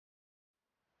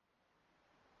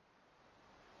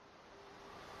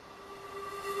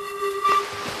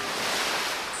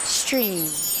Stream.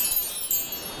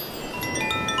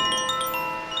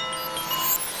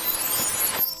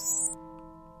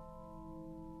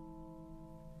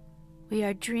 We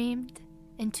are dreamed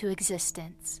into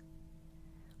existence.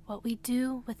 What we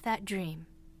do with that dream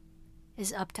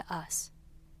is up to us.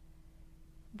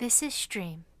 This is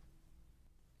Stream.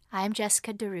 I am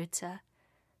Jessica DeRuzza,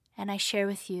 and I share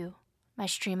with you my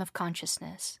stream of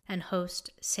consciousness and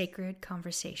host Sacred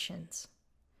Conversations.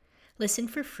 Listen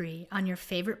for free on your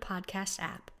favorite podcast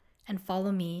app and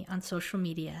follow me on social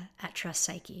media at Trust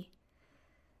Psyche.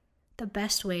 The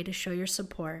best way to show your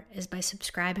support is by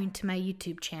subscribing to my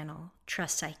YouTube channel,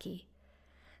 Trust Psyche.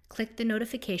 Click the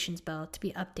notifications bell to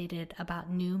be updated about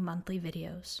new monthly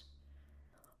videos.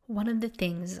 One of the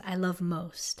things I love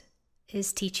most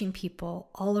is teaching people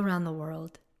all around the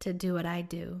world to do what I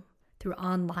do through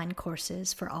online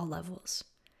courses for all levels.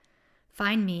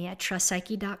 Find me at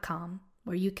trustpsyche.com,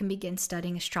 where you can begin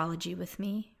studying astrology with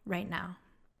me right now.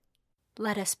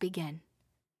 Let us begin.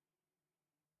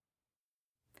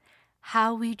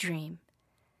 How we dream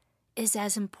is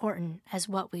as important as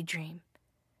what we dream,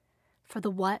 for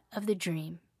the what of the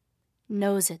dream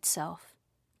knows itself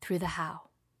through the how.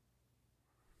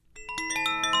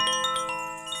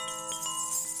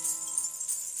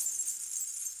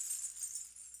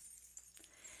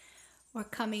 We're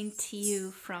coming to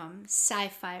you from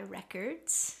Sci-Fi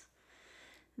Records,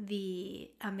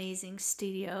 the amazing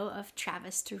studio of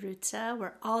Travis DeRuzza,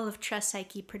 where all of Trust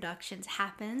Psyche Productions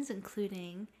happens,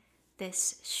 including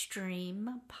this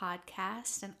stream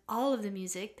podcast and all of the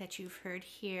music that you've heard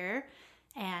here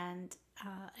and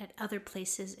at other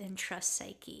places in Trust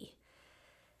Psyche.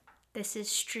 This is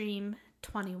Stream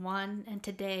 21, and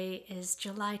today is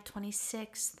July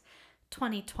 26th,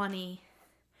 2020.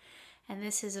 And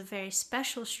this is a very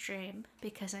special stream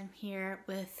because I'm here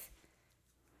with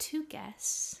two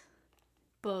guests,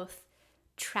 both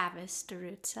Travis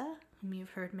DeRuzza, whom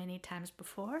you've heard many times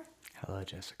before. Hello,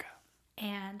 Jessica.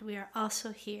 And we are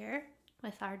also here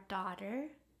with our daughter,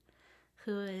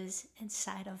 who is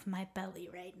inside of my belly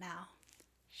right now.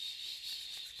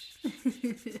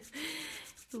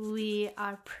 We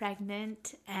are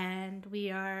pregnant and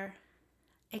we are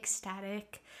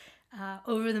ecstatic,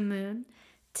 over the moon,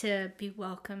 to be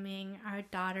welcoming our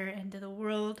daughter into the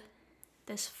world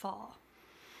this fall.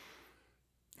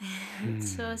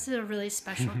 So this is a really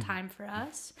special time for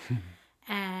us.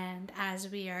 And as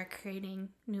we are creating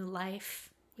new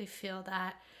life, we feel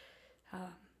that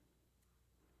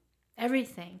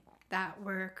everything that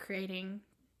we're creating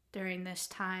during this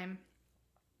time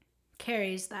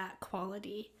carries that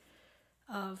quality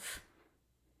of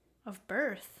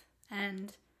birth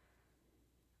and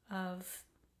of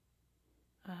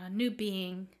a new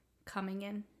being coming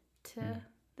into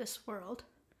this world.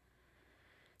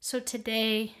 So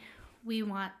today we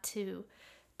want to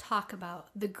talk about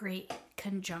the Great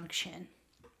Conjunction.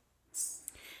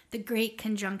 The Great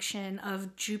Conjunction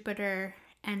of Jupiter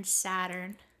and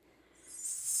Saturn,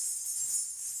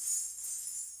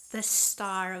 the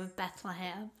Star of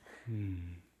Bethlehem.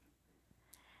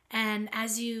 And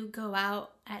as you go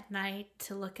out at night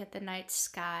to look at the night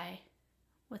sky,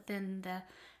 within the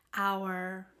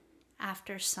hour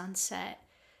after sunset,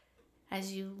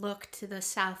 as you look to the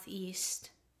southeast,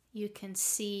 you can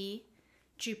see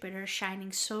Jupiter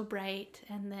shining so bright,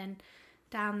 and then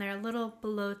down there a little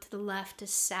below to the left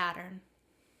is Saturn.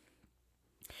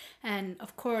 And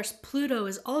of course Pluto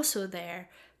is also there,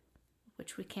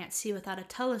 which we can't see without a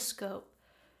telescope.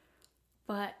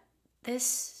 But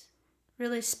this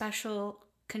really special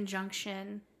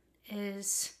conjunction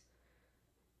is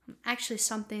actually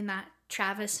something that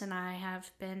Travis and I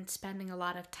have been spending a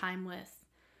lot of time with.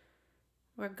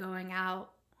 We're going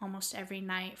out almost every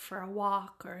night for a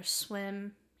walk or a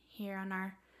swim here on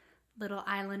our little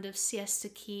island of Siesta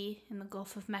Key in the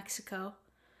Gulf of Mexico,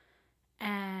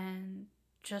 and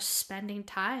just spending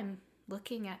time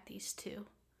looking at these two.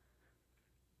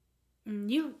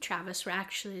 And you, Travis, were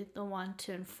actually the one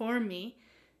to inform me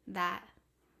that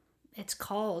it's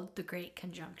called the Great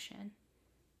Conjunction.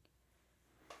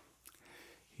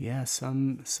 Yeah,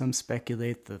 some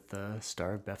speculate that the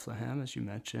Star of Bethlehem, as you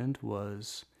mentioned,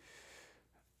 was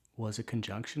a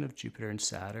conjunction of Jupiter and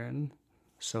Saturn,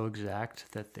 so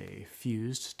exact that they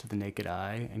fused to the naked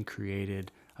eye and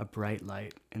created a bright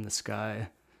light in the sky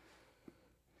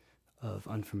of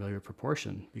unfamiliar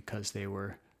proportion, because they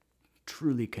were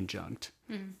truly conjunct.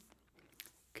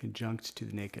 Conjunct to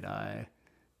the naked eye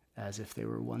as if they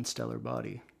were one stellar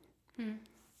body.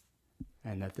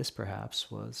 And that this perhaps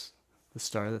was the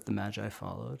star that the Magi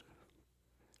followed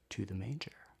to the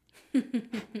manger.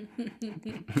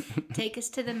 Take us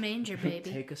to the manger, baby.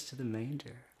 Take us to the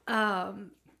manger.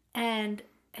 And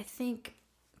I think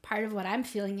part of what I'm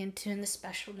feeling into in the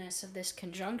specialness of this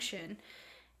conjunction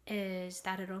is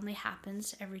that it only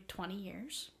happens every 20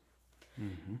 years.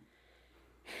 Mm-hmm.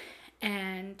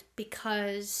 And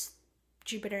because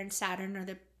Jupiter and Saturn are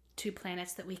the two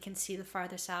planets that we can see the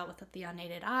farthest out with the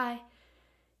unaided eye,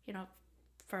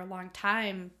 for a long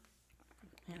time,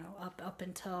 up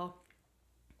until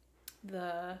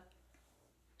the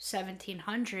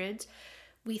 1700s,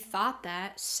 we thought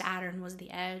that Saturn was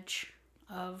the edge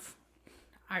of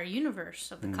our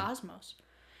universe, of the cosmos.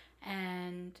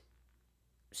 And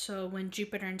so when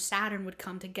Jupiter and Saturn would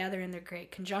come together in their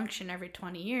great conjunction every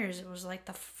 20 years, it was like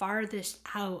the farthest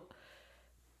out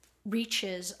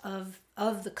reaches of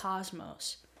the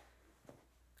cosmos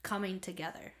coming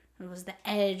together. It was the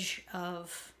edge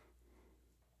of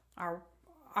our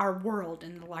world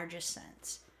in the largest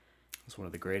sense. It's one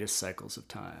of the greatest cycles of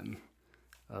time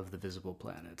of the visible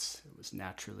planets. It was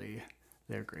naturally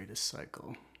their greatest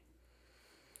cycle.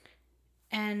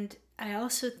 And I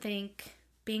also think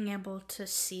being able to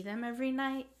see them every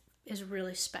night is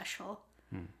really special.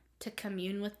 To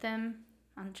commune with them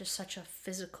on just such a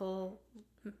physical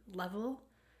level.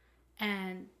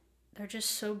 And they're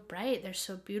just so bright. They're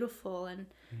so beautiful. And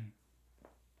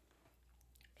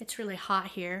it's really hot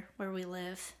here where we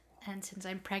live. And since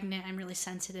I'm pregnant, I'm really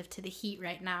sensitive to the heat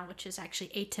right now, which is actually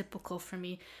atypical for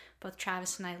me. Both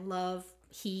Travis and I love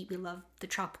heat. We love the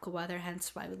tropical weather,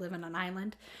 hence why we live on an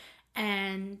island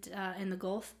and in the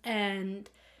Gulf. And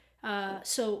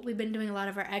so we've been doing a lot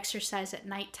of our exercise at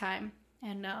nighttime.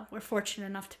 And we're fortunate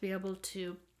enough to be able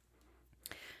to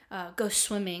go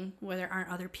swimming where there aren't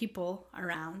other people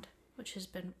around, which has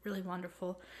been really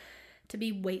wonderful. To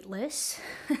be weightless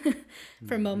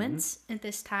for moments at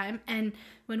this time. And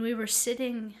when we were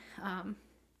sitting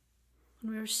in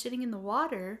the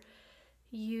water,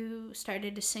 you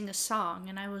started to sing a song,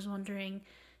 and I was wondering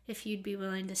if you'd be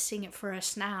willing to sing it for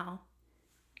us now.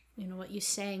 What you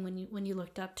sang when you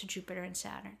looked up to Jupiter and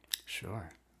Saturn. Sure.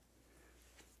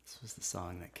 This was the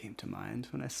song that came to mind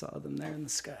when I saw them there in the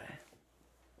sky.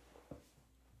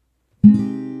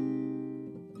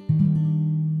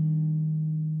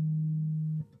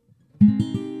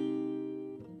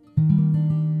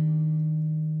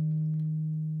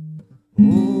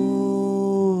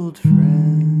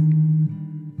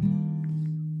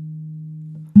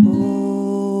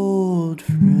 Old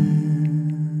friends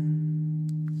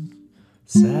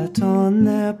sat on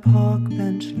their park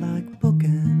bench like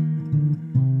bookends.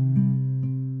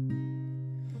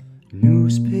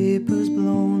 Newspapers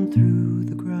blown through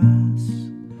the grass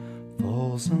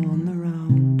falls on the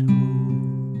round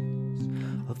toes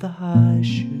of the high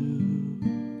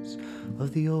shoes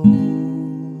of the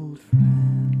old friends.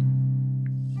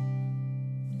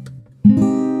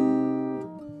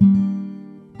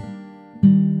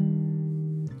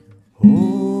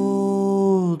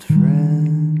 Old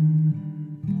friends,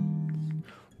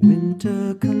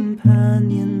 winter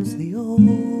companions, the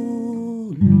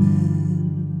old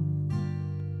men,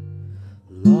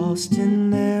 lost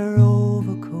in their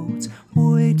overcoats,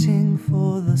 waiting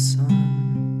for the sun.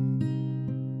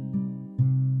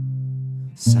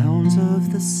 Sounds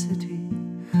of the city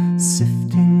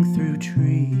sifting through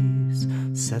trees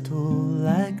settle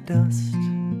like dust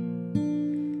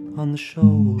on the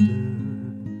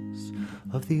shoulders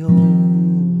of the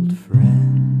old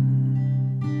friend.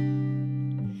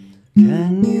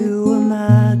 Can you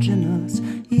imagine us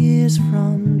years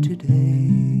from today,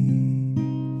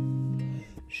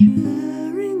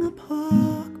 sharing a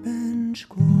park bench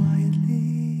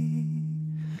quietly?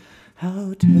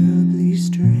 How terribly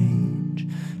strange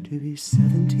to be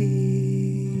 70.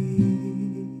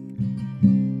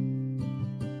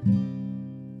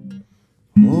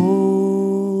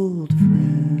 Old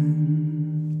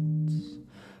friends,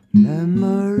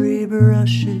 memory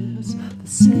brushes the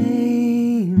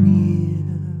same years,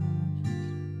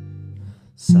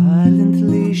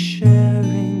 silently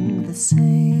sharing the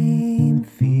same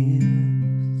fears.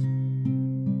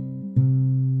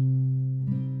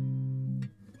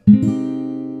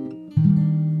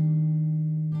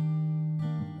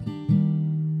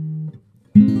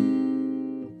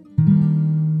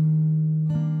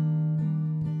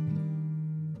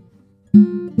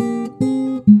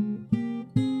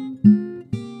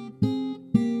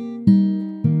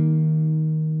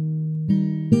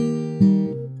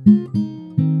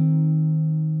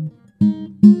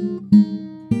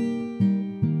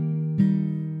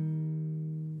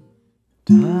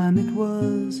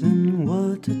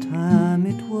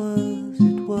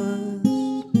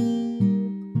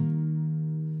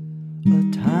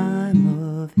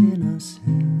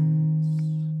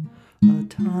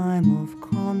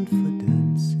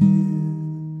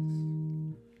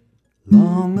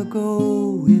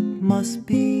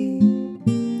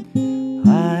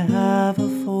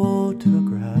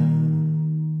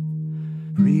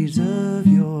 Preserve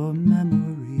your memories,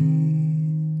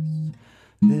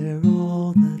 they're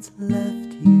all that's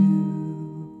left you.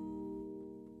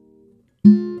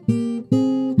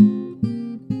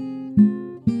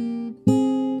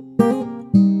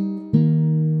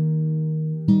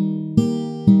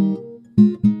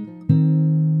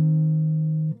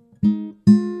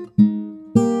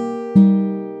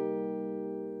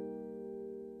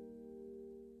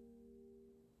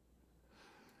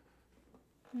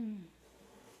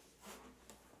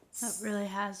 That really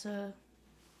has a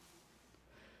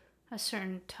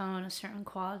certain tone, a certain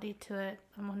quality to it.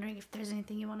 I'm wondering if there's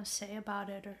anything you want to say about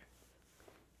it, or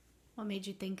what made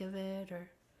you think of it, or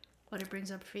what it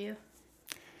brings up for you.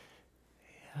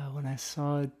 Yeah, when I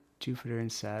saw Jupiter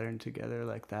and Saturn together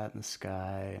like that in the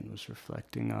sky and was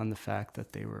reflecting on the fact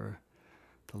that they were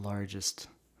the largest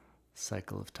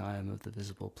cycle of time of the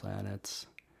visible planets,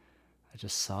 I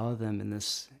just saw them in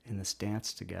this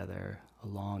dance together, a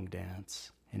long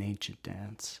dance, an ancient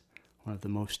dance, one of the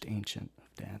most ancient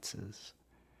of dances.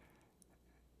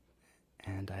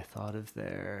 And I thought of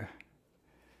their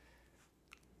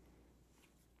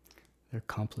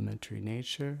complementary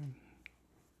nature,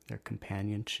 their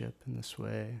companionship in this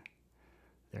way,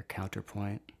 their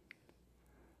counterpoint,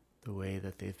 the way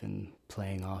that they've been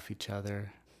playing off each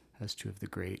other as two of the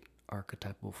great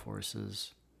archetypal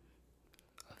forces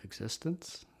of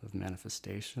existence, of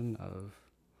manifestation, of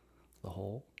the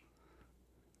whole.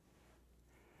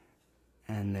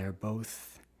 And they're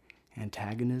both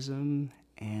antagonism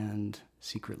and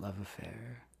secret love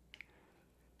affair,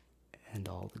 and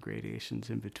all the gradations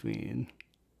in between.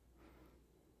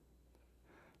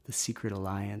 The secret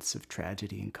alliance of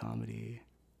tragedy and comedy.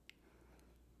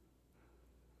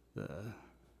 The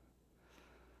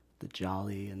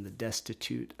jolly and the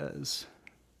destitute as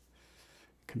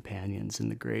companions in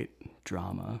the great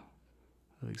drama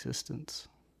of existence.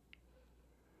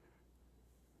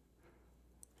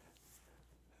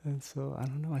 And so, I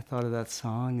don't know, I thought of that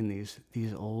song and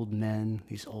these old men,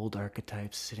 these old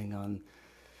archetypes sitting on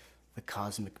the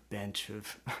cosmic bench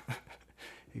of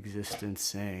existence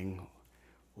saying,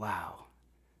 wow,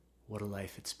 what a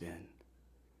life it's been.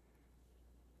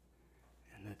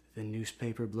 And the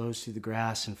newspaper blows through the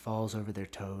grass and falls over their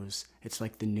toes. It's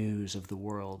like the news of the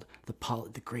world.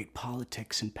 The great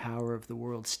politics and power of the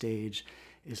world stage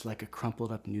is like a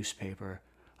crumpled up newspaper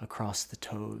across the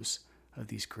toes of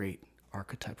these great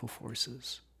archetypal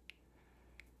forces,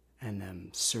 and them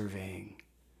surveying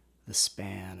the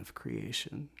span of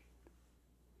creation.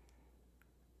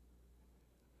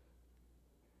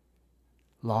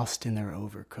 Lost in their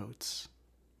overcoats,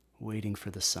 waiting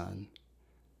for the sun.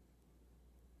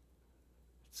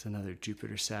 It's another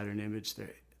Jupiter-Saturn image.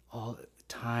 They're all the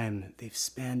time, they've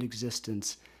spanned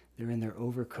existence. They're in their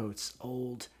overcoats,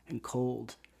 old and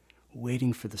cold,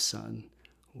 waiting for the sun,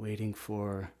 waiting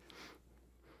for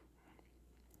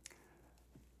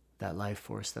that life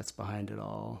force that's behind it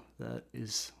all, that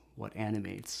is what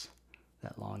animates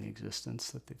that long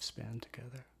existence that they've spanned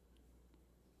together.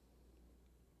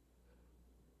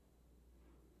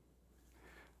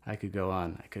 I could go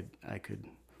on. I could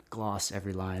gloss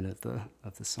every line of the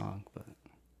song, but I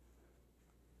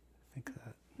think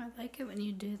that I like it when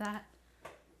you do that.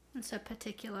 It's a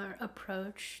particular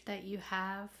approach that you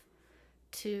have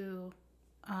to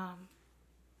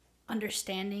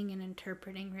understanding and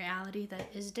interpreting reality that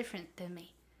is different than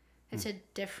me. It's a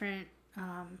different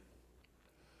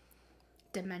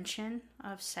dimension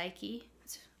of psyche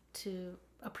to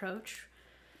approach.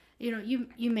 You know,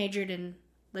 you majored in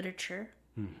literature,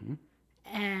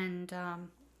 and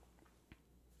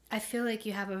I feel like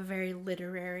you have a very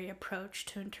literary approach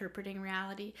to interpreting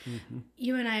reality.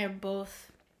 You and I are both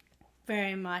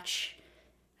very much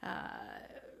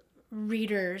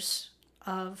readers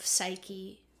of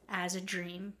psyche as a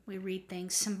dream. We read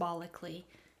things symbolically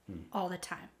all the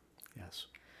time. yes.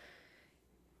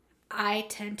 I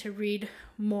tend to read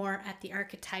more at the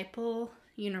archetypal,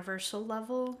 universal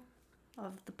level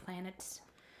of the planets.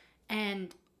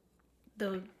 And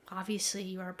though obviously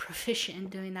you are proficient in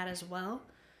doing that as well,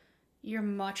 you're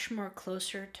much more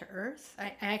closer to Earth.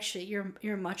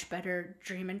 You're a much better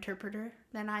dream interpreter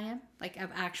than I am, like of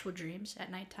actual dreams at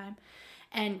nighttime.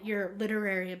 And your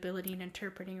literary ability in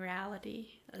interpreting reality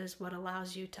is what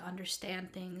allows you to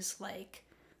understand things like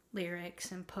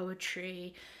lyrics and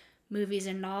poetry, movies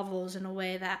and novels in a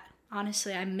way that,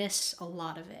 honestly, I miss a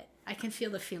lot of it. I can feel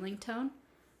the feeling tone,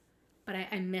 but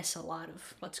I miss a lot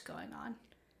of what's going on.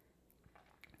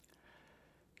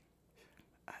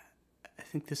 I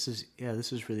think this is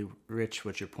really rich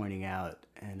what you're pointing out,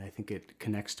 and I think it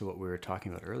connects to what we were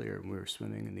talking about earlier when we were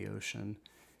swimming in the ocean,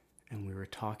 and we were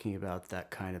talking about that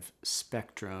kind of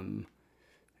spectrum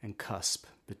and cusp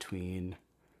between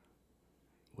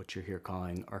what you're here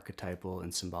calling archetypal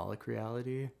and symbolic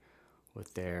reality.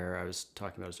 What there I was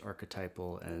talking about is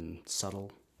archetypal and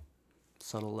subtle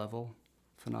level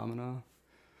phenomena.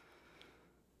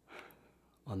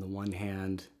 On the one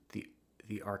hand,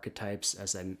 the archetypes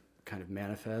as they kind of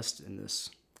manifest in this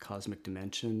cosmic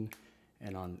dimension,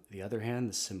 and on the other hand,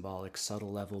 the symbolic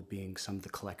subtle level being some of the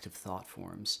collective thought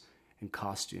forms and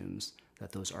costumes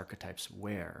that those archetypes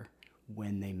wear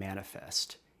when they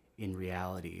manifest in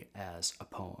reality as a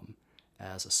poem,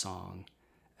 as a song,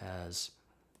 as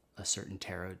a certain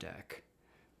tarot deck,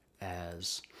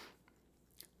 as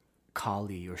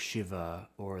Kali or Shiva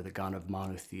or the god of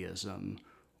monotheism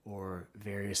or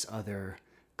various other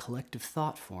collective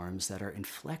thought forms that are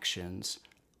inflections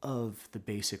of the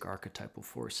basic archetypal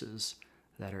forces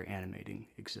that are animating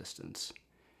existence.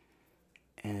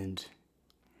 And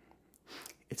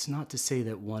it's not to say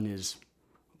that one is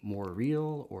more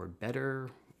real or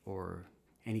better or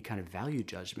any kind of value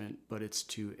judgment, but it's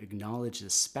to acknowledge the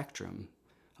spectrum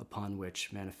upon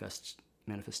which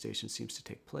manifestation seems to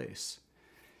take place.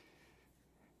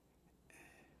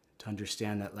 To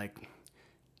understand that, like,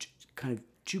 kind of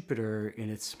Jupiter in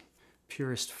its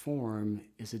purest form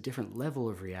is a different level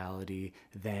of reality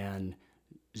than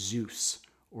Zeus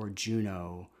or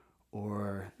Juno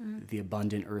or the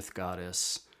abundant earth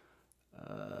goddess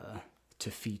Te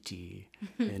Fiti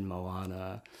in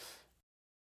Moana.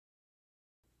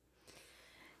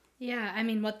 Yeah, I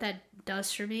mean, what that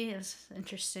does for me is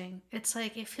interesting. It's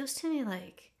like, it feels to me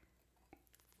like,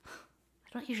 I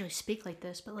don't usually speak like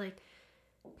this, but like,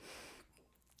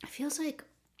 it feels like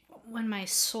when my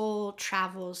soul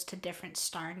travels to different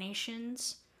star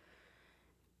nations,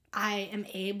 I am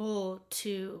able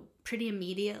to pretty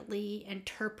immediately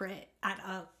interpret at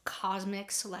a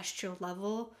cosmic celestial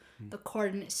level the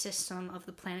coordinate system of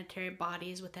the planetary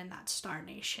bodies within that star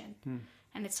nation.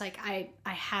 And it's like I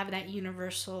have that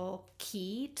universal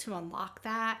key to unlock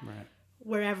that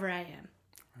wherever I am,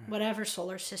 whatever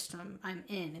solar system I'm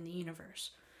in the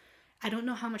universe. I don't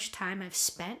know how much time I've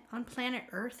spent on planet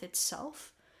Earth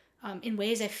itself. In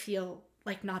ways I feel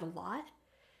like not a lot.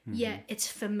 Yet it's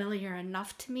familiar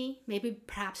enough to me, maybe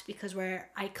perhaps because where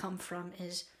I come from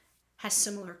has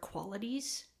similar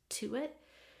qualities to it.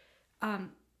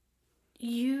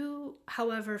 You,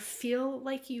 however, feel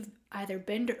like you've either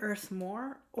been to Earth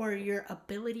more, or your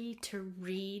ability to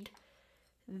read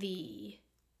the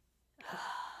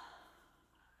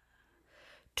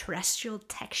terrestrial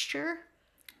texture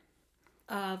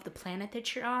of the planet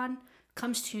that you're on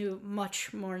comes to you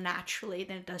much more naturally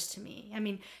than it does to me. I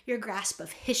mean, your grasp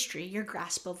of history, your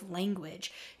grasp of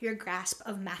language, your grasp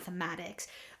of mathematics,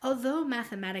 although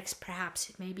mathematics perhaps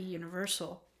it may be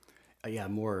universal. A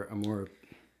more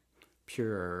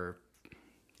pure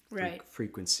Right.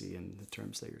 frequency in the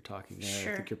terms that you're talking there.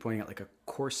 Sure. I think you're pointing out like a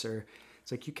coarser.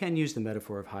 It's like you can use the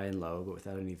metaphor of high and low, but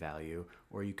without any value.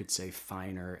 Or you could say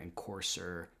finer and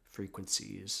coarser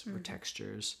frequencies or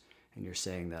textures. And you're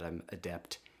saying that I'm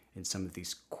adept in some of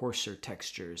these coarser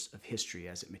textures of history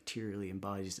as it materially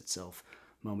embodies itself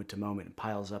moment to moment and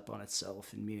piles up on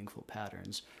itself in meaningful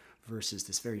patterns, versus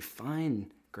this very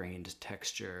fine-grained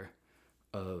texture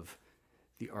of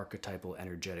the archetypal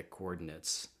energetic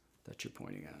coordinates that you're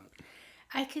pointing out.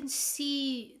 I can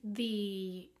see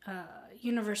the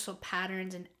universal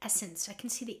patterns and essence. I can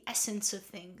see the essence of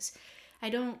things. I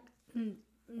don't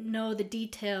know the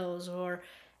details or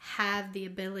have the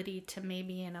ability to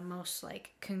maybe in a most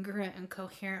like congruent and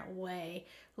coherent way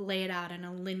lay it out in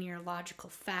a linear logical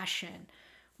fashion,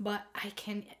 but I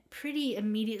can pretty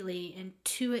immediately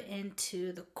intuit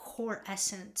into the core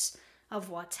essence of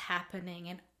what's happening,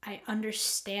 and I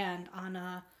understand on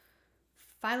a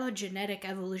phylogenetic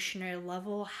evolutionary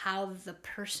level how the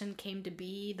person came to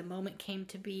be, the moment came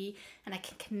to be, and I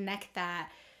can connect that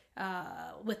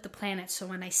with the planets. So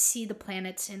when I see the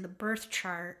planets in the birth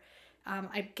chart,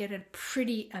 I get a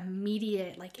pretty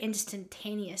immediate, like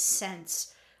instantaneous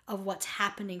sense of what's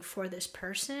happening for this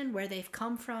person, where they've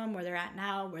come from, where they're at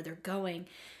now, where they're going.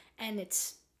 And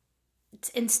it's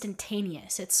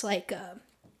instantaneous. It's like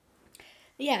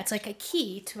it's like a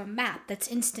key to a map that's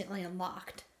instantly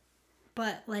unlocked.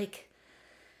 But like,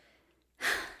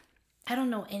 I don't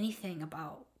know anything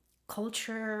about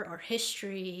culture or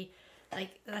history.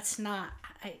 Like, that's not,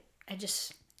 I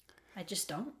just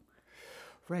don't.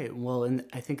 Right. Well, and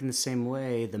I think in the same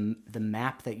way, the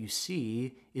map that you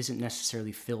see isn't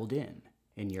necessarily filled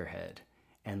in your head.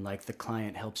 And like the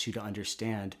client helps you to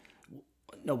understand,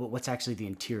 no, but what's actually the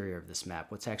interior of this map?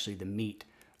 What's actually the meat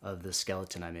of the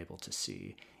skeleton I'm able to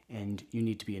see? And you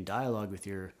need to be in dialogue with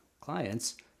your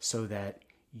clients so that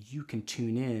you can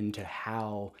tune in to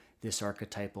how this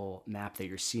archetypal map that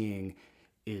you're seeing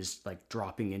is like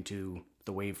dropping into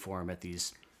the waveform at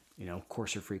these,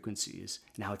 coarser frequencies,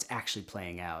 and how it's actually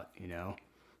playing out,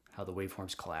 how the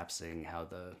waveform's collapsing, how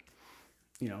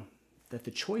that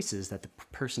the choices that the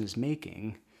person is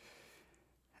making,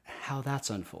 how that's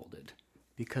unfolded.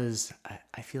 Because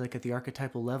I feel like at the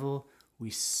archetypal level,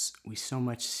 we so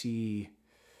much see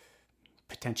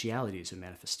potentialities of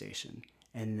manifestation,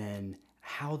 and then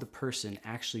how the person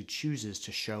actually chooses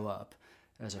to show up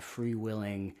as a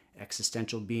free-willing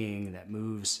existential being that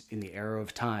moves in the arrow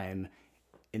of time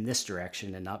in this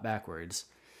direction and not backwards,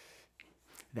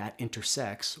 that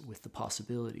intersects with the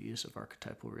possibilities of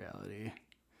archetypal reality.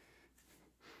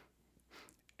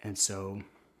 And so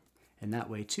in that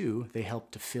way too, they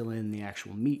help to fill in the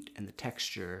actual meat and the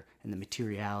texture and the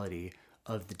materiality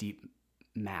of the deep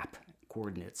map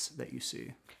coordinates that you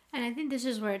see. And I think this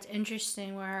is where it's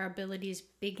interesting, where our abilities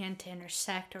begin to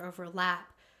intersect or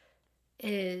overlap,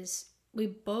 is we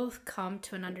both come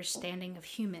to an understanding of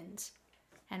humans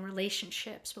and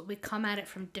relationships, but we come at it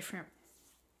from different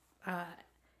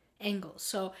angles.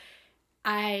 So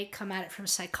I come at it from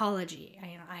psychology.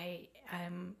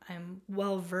 I'm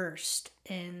well versed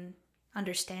in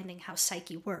understanding how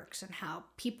psyche works and how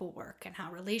people work and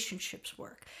how relationships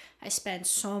work. I spend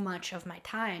so much of my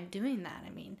time doing that. I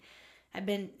mean, I've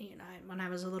been, when I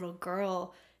was a little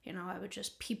girl, I would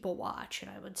just people watch, and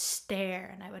I would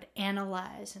stare, and I would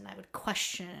analyze, and I would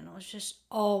question, and I was just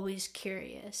always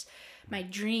curious. My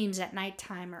dreams at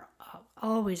nighttime are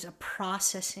always a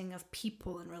processing of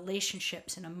people and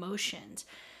relationships and emotions,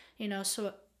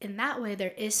 so in that way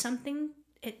there is something,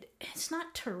 it's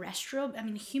not terrestrial. I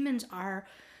mean, humans are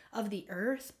of the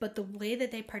earth, but the way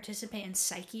that they participate in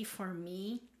psyche, for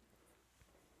me,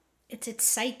 it's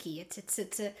psyche.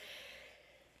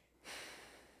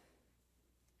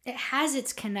 It has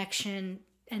its connection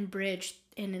and bridge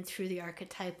in and through the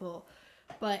archetypal,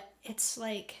 but it's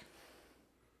like,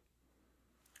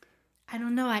 I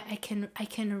don't know, I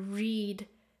can read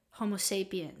Homo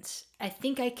sapiens. I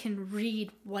think I can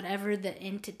read whatever the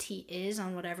entity is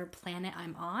on whatever planet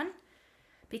I'm on,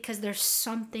 because there's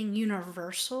something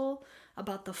universal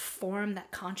about the form that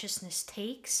consciousness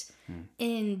takes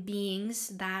in beings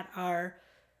that are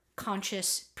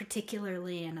conscious,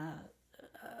 particularly in a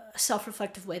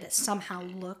self-reflective way that somehow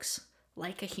looks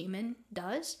like a human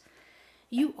does.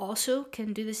 You also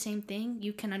can do the same thing.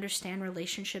 You can understand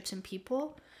relationships and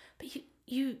people, but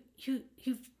you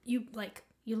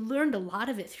learned a lot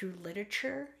of it through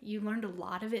literature. You learned a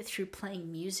lot of it through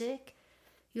playing music.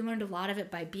 You learned a lot of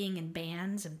it by being in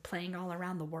bands and playing all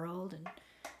around the world, and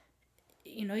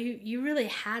you really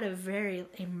had a very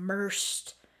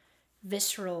immersed,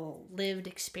 visceral, lived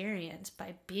experience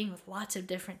by being with lots of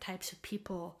different types of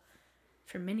people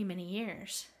for many, many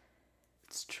years.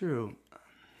 It's true.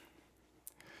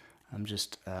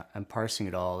 I'm parsing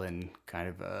it all in kind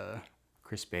of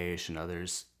Chris Bayes and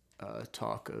others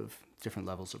talk of different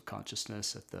levels of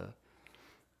consciousness at the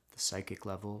psychic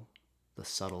level, the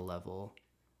subtle level,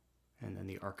 and then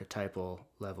the archetypal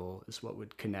level is what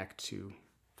would connect to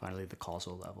finally the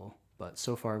causal level. But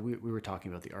so far we were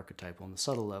talking about the archetypal and the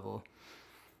subtle level.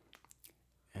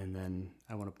 And then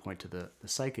I want to point to the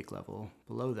psychic level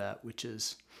below that, which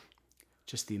is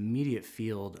just the immediate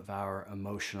field of our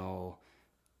emotional,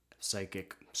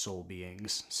 psychic soul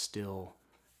beings, still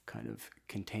kind of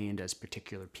contained as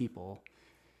particular people.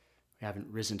 We haven't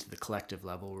risen to the collective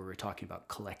level where we're talking about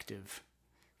collective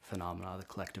phenomena, the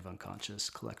collective unconscious,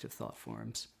 collective thought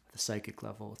forms. At the psychic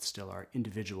level, it's still our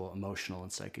individual emotional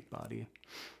and psychic body.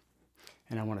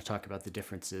 And I want to talk about the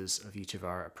differences of each of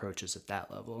our approaches at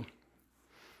that level.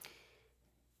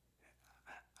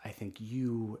 I think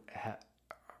you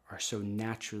are so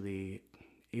naturally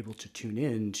able to tune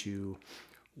in to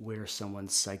where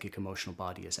someone's psychic emotional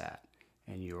body is at.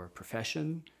 And your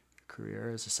profession,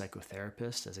 career as a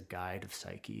psychotherapist, as a guide of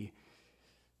psyche,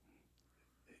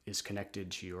 is connected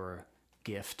to your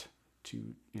gift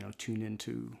to, tune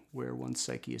into where one's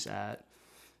psyche is at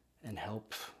and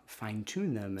help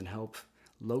fine-tune them and help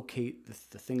locate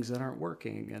the things that aren't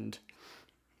working and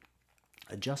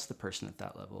adjust the person at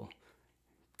that level.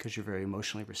 Because you're very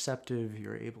emotionally receptive,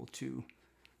 you're able to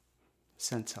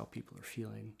sense how people are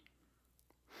feeling.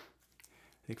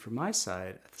 I think for my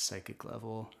side, at the psychic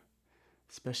level,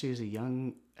 especially as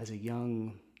a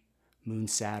young Moon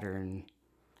Saturn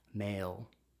male,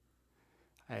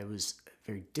 I was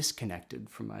very disconnected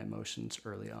from my emotions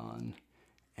early on,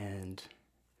 and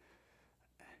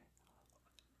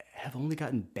have only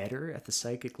gotten better at the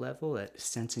psychic level at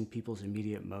sensing people's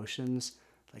immediate emotions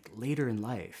like later in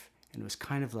life. And it was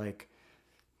kind of like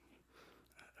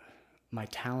my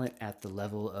talent at the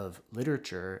level of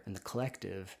literature and the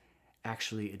collective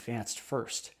actually advanced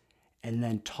first and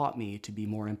then taught me to be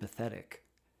more empathetic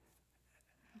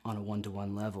on a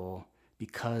one-to-one level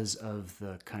because of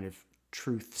the kind of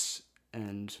truths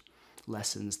and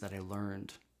lessons that I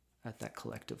learned at that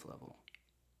collective level.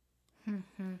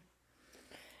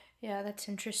 Yeah, that's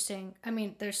interesting. I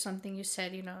mean, there's something you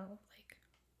said, like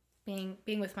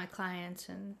being with my clients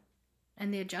and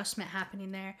the adjustment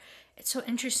happening there. It's so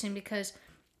interesting because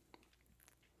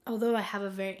although I have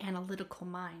a very analytical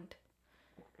mind,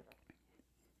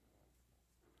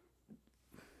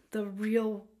 the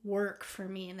real work for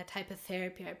me and the type of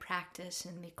therapy I practice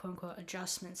and the quote unquote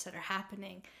adjustments that are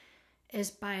happening is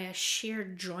by a sheer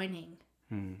joining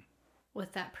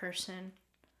with that person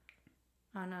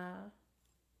on a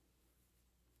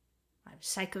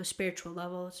psycho-spiritual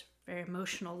level. It's a very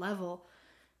emotional level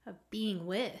of being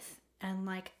with and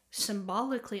like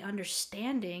symbolically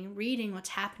understanding, reading what's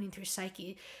happening through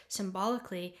psyche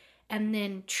symbolically, and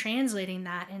then translating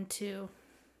that into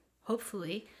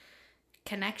hopefully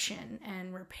connection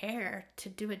and repair to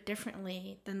do it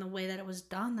differently than the way that it was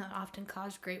done, that often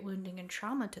caused great wounding and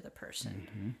trauma to the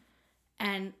person.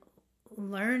 And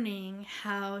learning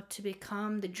how to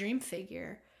become the dream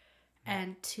figure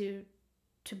and to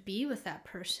be with that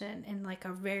person in like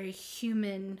a very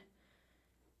human,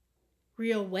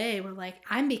 real way where like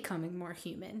I'm becoming more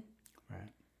human. Right.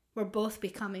 We're both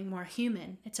becoming more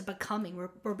human. It's a becoming.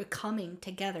 We're becoming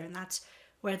together, and that's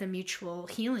where the mutual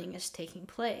healing is taking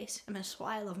place. And that's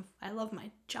why I love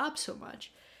my job so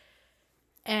much.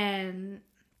 And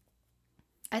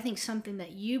I think something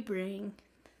that you bring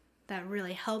that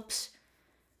really helps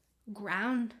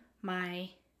ground my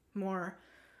more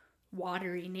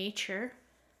watery nature,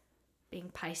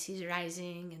 being Pisces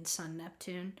rising and Sun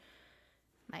Neptune,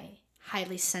 my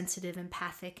highly sensitive,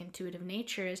 empathic, intuitive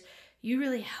nature, is you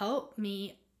really help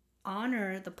me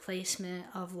honor the placement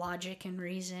of logic and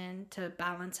reason to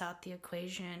balance out the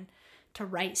equation, to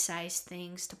right size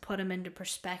things, to put them into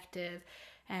perspective,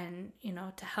 and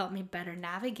to help me better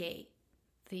navigate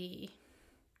the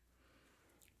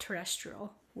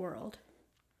terrestrial world.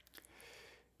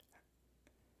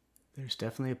 There's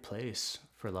definitely a place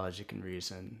for logic and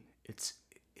reason.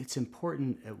 It's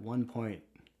important at one point,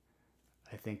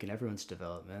 I think, in everyone's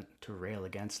development to rail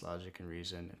against logic and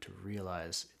reason and to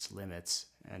realize its limits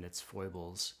and its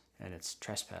foibles and its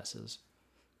trespasses.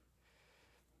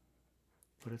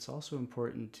 But it's also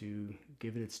important to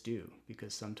give it its due,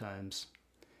 because sometimes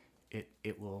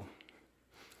it will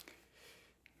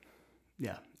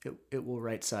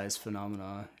right size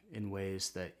phenomena in ways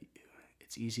that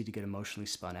it's easy to get emotionally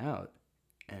spun out,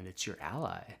 and it's your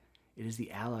ally. It is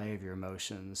the ally of your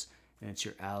emotions, and it's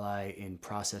your ally in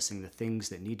processing the things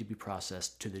that need to be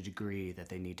processed to the degree that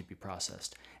they need to be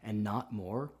processed, and not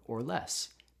more or less.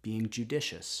 Being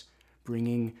judicious,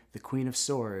 bringing the Queen of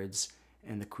Swords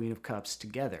and the Queen of Cups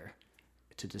together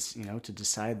to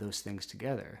decide those things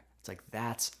together. It's like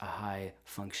that's a high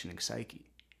functioning psyche.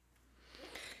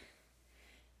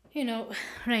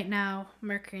 Right now,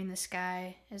 Mercury in the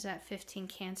sky is at 15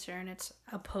 Cancer, and it's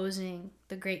opposing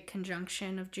the great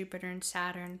conjunction of Jupiter and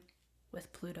Saturn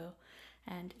with Pluto.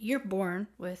 And you're born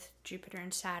with Jupiter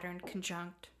and Saturn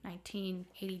conjunct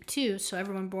 1982. So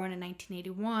everyone born in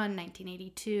 1981,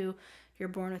 1982, you're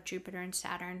born with Jupiter and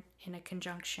Saturn in a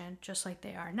conjunction, just like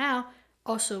they are now.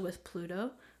 Also with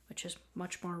Pluto, which is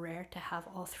much more rare to have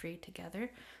all three together.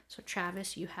 So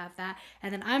Travis, you have that.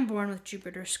 And then I'm born with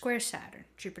Jupiter square Saturn.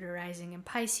 Jupiter rising in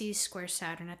Pisces, square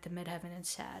Saturn at the midheaven in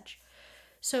Sag.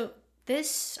 So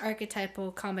this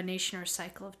archetypal combination or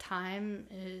cycle of time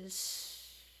is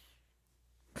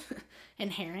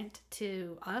inherent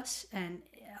to us and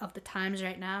of the times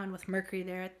right now, and with Mercury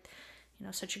there,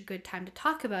 such a good time to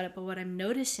talk about it. But what I'm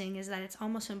noticing is that it's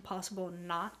almost impossible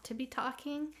not to be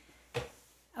talking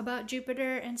about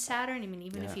Jupiter and Saturn. I mean,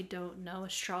 even if you don't know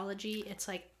astrology, it's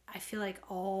like I feel like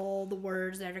all the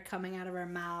words that are coming out of our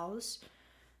mouths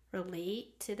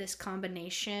relate to this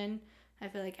combination. I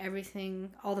feel like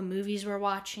everything, all the movies we're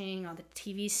watching, all the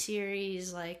TV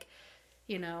series, like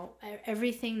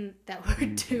everything that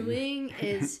we're doing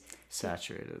is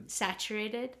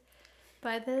saturated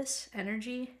by this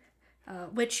energy,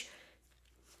 which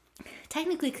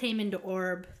technically came into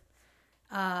orb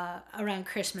around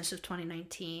Christmas of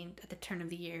 2019, at the turn of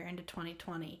the year into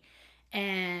 2020,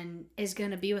 and is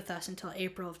going to be with us until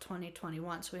April of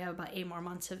 2021. So we have about 8 more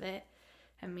months of it.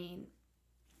 I mean,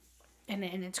 and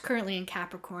it's currently in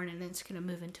Capricorn, and it's going to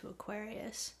move into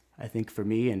Aquarius. I think for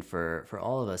me and for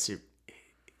all of us, it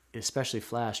especially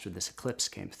flashed when this eclipse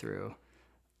came through,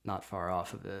 not far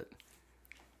off of it.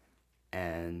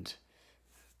 And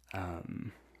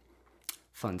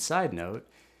fun side note,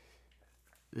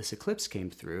 this eclipse came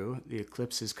through. The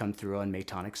eclipses come through on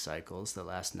Metonic cycles the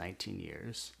last 19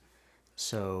 years.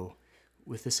 So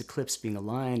with this eclipse being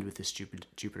aligned with this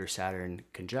Jupiter-Saturn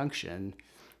conjunction,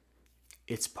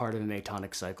 it's part of a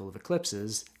Metonic cycle of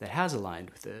eclipses that has aligned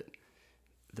with it,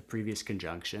 the previous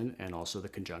conjunction and also the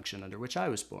conjunction under which I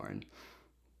was born.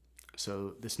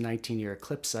 So this 19-year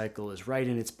eclipse cycle is right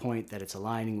in its point that it's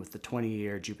aligning with the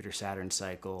 20-year Jupiter-Saturn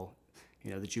cycle.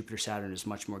 You know, the Jupiter-Saturn is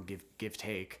much more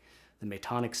give-take. The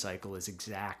Metonic cycle is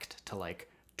exact to like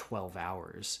 12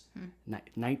 hours.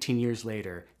 19 years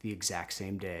later, the exact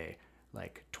same day,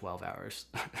 like 12 hours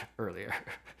earlier.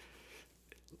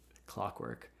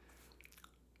 Clockwork.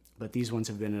 But these ones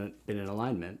have been in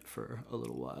alignment for a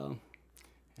little while.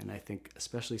 And I think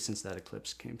especially since that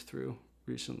eclipse came through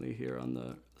recently here on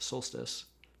the solstice,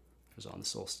 it was on the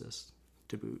solstice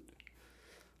to boot,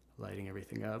 lighting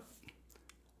everything up.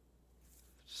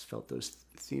 Just felt those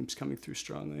themes coming through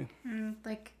strongly.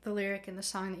 Like the lyric in the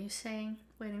song that you sang,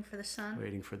 Waiting for the Sun.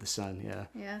 Waiting for the sun, yeah.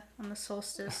 Yeah, on the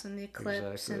solstice and the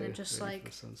eclipse. Exactly. And it just Waiting like for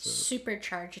the sunset.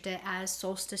 supercharged it, as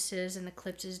solstices and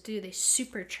eclipses do. They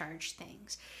supercharge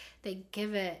things. They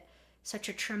give it such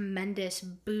a tremendous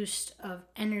boost of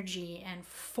energy and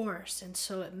force. And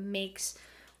so it makes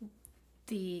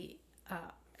the,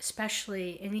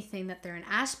 especially anything that they're an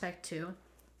aspect to,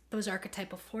 those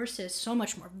archetypal forces so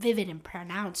much more vivid and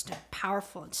pronounced and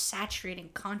powerful and saturating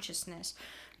consciousness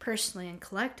personally and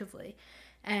collectively.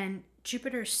 And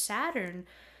Jupiter-Saturn,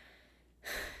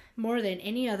 more than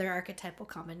any other archetypal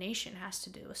combination, has to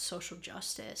do with social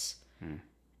justice.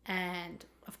 And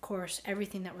of course,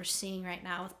 everything that we're seeing right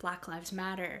now with Black Lives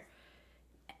Matter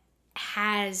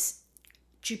has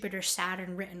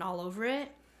Jupiter-Saturn written all over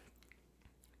it.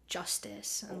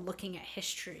 Justice and looking at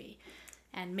history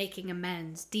and making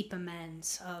amends, deep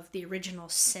amends of the original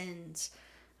sins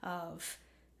of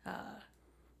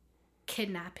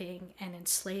kidnapping and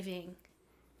enslaving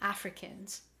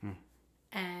Africans,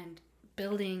 and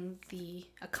building the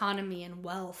economy and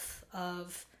wealth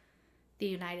of the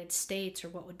United States, or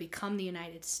what would become the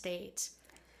United States,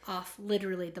 off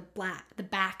literally the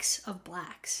backs of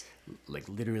blacks. Like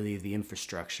literally the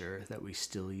infrastructure that we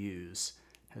still use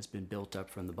has been built up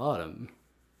from the bottom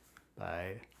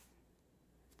by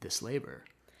this labor.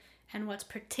 And what's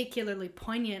particularly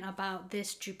poignant about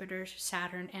this Jupiter,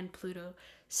 Saturn, and Pluto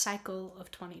cycle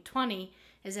of 2020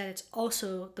 is that it's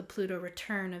also the Pluto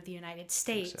return of the United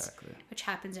States, Exactly. which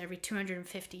happens every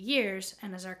 250 years.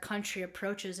 And as our country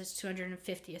approaches its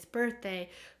 250th birthday,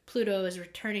 Pluto is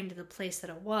returning to the place that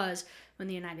it was when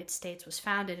the United States was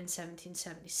founded in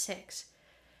 1776.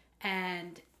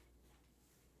 And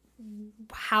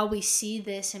how we see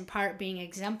this in part being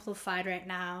exemplified right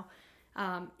now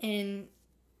in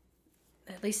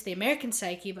at least the American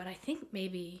psyche, but I think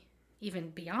maybe even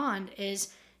beyond,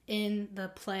 is in the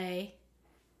play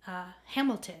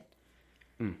Hamilton,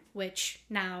 which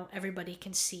now everybody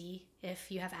can see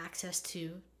if you have access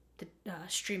to the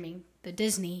streaming, the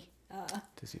Disney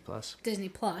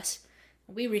Plus.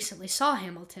 We recently saw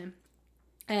Hamilton,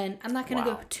 and I'm not going to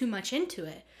go too much into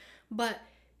it, but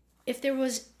if there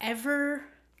was ever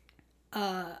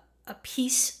a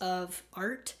piece of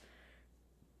art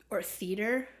or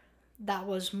theater that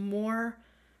was more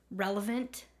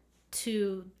relevant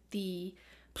to the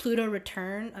Pluto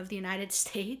return of the United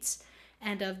States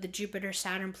and of the Jupiter,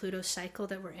 Saturn, Pluto cycle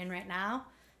that we're in right now,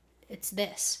 it's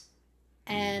this.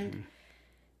 And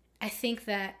I think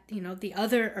that, the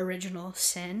other original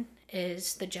sin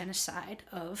is the genocide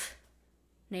of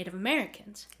Native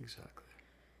Americans. Exactly.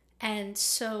 And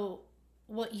so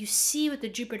what you see with the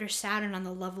Jupiter, Saturn on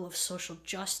the level of social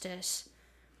justice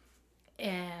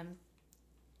and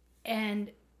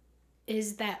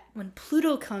is that when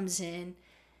Pluto comes in,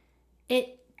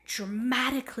 it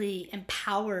dramatically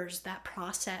empowers that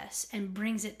process and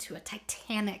brings it to a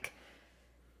titanic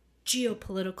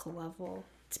geopolitical level.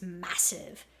 It's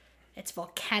massive. It's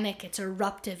volcanic. It's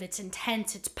eruptive. It's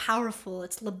intense. It's powerful.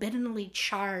 It's libidinally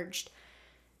charged.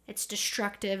 It's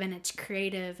destructive and it's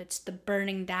creative. It's the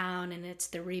burning down and it's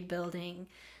the rebuilding.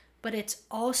 But it's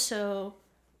also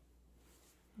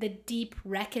the deep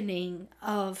reckoning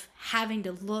of having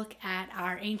to look at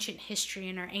our ancient history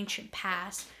and our ancient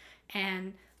past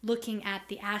and looking at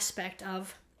the aspect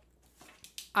of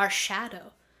our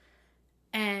shadow.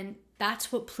 And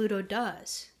that's what Pluto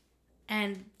does.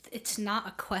 And it's not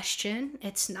a question.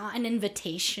 It's not an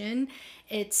invitation.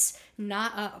 It's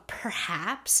not a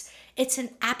perhaps. It's an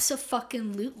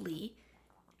abso-fucking-lutely.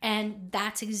 And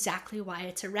that's exactly why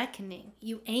it's a reckoning.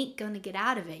 You ain't going to get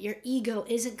out of it. Your ego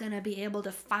isn't going to be able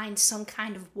to find some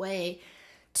kind of way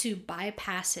to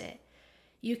bypass it.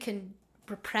 You can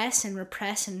repress and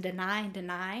repress and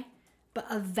deny. But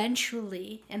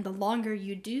eventually, and the longer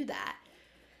you do that,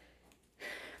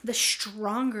 the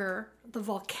stronger the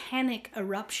volcanic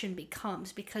eruption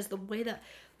becomes, because the way that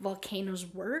volcanoes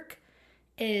work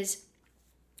is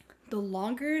the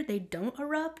longer they don't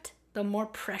erupt, the more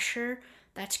pressure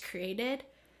that's created,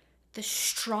 the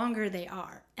stronger they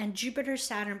are. And Jupiter,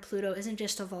 Saturn, Pluto isn't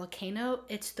just a volcano,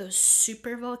 it's those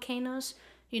super volcanoes,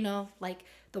 like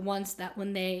the ones that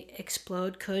when they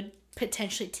explode could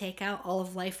potentially take out all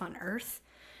of life on Earth.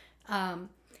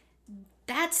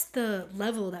 That's the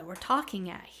level that we're talking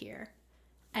at here.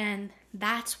 And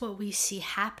that's what we see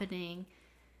happening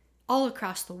all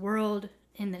across the world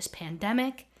in this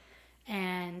pandemic.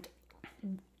 And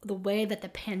the way that the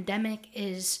pandemic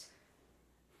is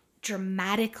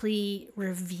dramatically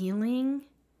revealing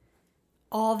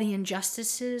all the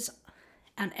injustices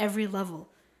on every level,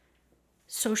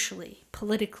 socially,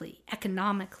 politically,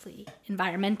 economically,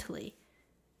 environmentally.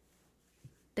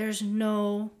 There's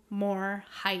no more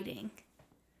hiding.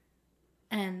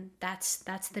 And that's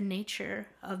the nature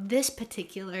of this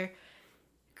particular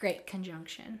great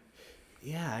conjunction.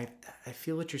 Yeah, I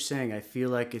feel what you're saying. I feel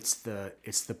like it's the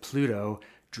Pluto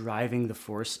driving the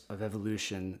force of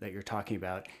evolution that you're talking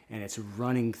about, and it's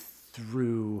running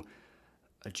through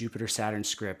a Jupiter-Saturn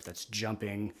script that's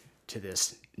jumping to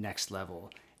this next level.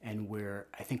 And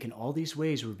I think in all these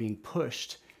ways, we're being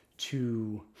pushed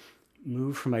to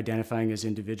move from identifying as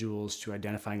individuals to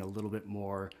identifying a little bit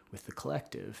more with the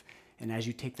collective. And as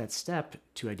you take that step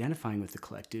to identifying with the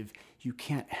collective, you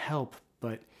can't help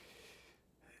but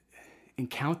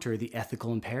encounter the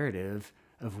ethical imperative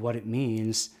of what it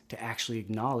means to actually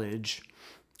acknowledge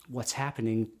what's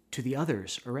happening to the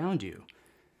others around you.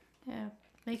 Yeah,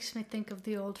 makes me think of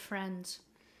the old Friends.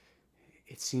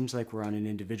 It seems like we're on an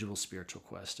individual spiritual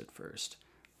quest at first.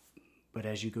 But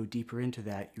as you go deeper into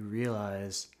that, you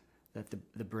realize that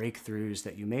the breakthroughs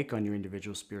that you make on your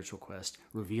individual spiritual quest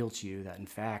reveal to you that, in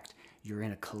fact, you're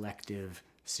in a collective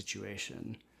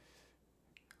situation.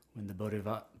 When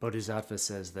the Bodhisattva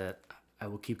says that I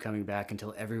will keep coming back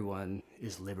until everyone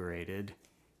is liberated,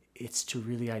 it's to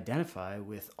really identify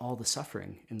with all the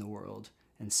suffering in the world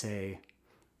and say,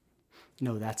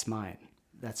 no, that's mine.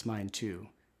 That's mine too.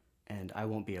 And I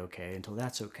won't be okay until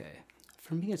that's okay.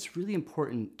 For me, it's really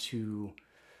important to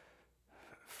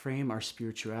frame our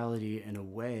spirituality in a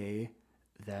way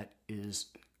that is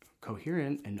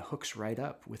coherent and hooks right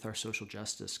up with our social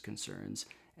justice concerns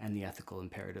and the ethical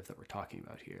imperative that we're talking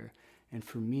about here. And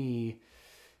for me,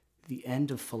 the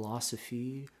end of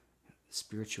philosophy,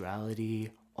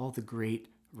 spirituality, all the great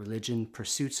religion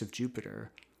pursuits of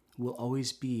Jupiter will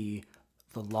always be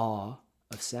the law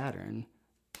of Saturn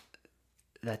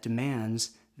that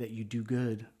demands that you do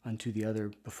good unto the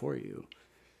other before you,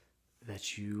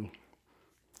 that you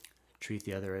treat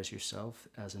the other as yourself,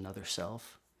 as another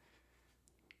self,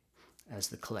 as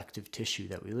the collective tissue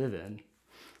that we live in.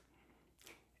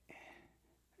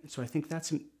 And so I think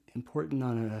that's important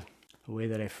on a way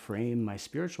that I frame my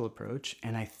spiritual approach.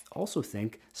 And I also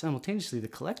think simultaneously the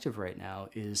collective right now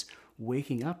is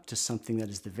waking up to something that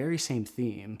is the very same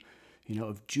theme,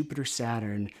 of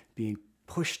Jupiter-Saturn being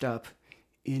pushed up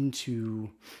into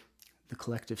the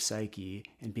collective psyche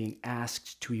and being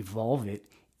asked to evolve it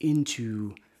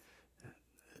into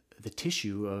the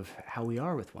tissue of how we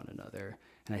are with one another.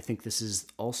 And I think this is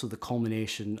also the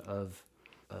culmination of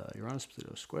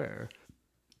Uranus-Pluto square,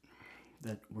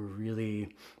 that we're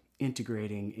really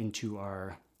integrating into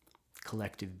our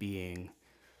collective being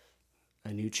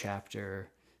a new chapter,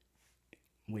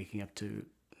 waking up to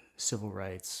civil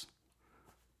rights,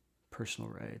 personal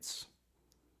rights,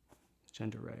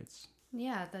 gender rights.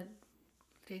 Yeah, that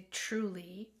they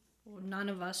truly, none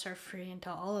of us are free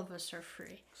until all of us are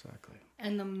free. Exactly.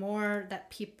 And the more that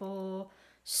people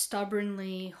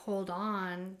stubbornly hold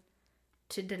on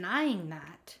to denying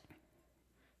that,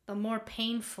 the more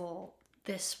painful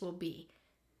this will be.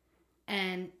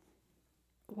 And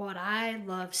what I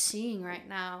love seeing right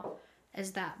now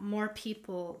is that more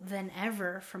people than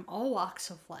ever from all walks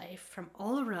of life, from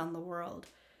all around the world,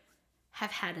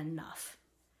 have had enough.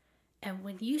 And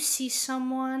when you see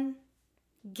someone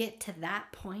get to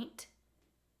that point,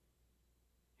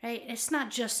 right, it's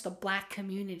not just the Black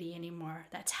community anymore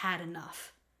that's had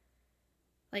enough.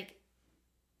 Like,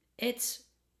 it's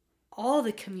all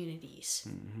the communities,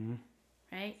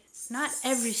 right? It's not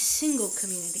every single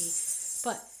community,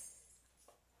 but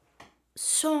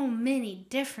so many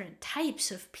different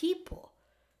types of people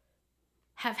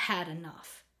have had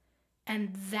enough.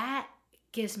 And that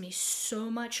gives me so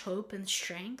much hope and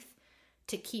strength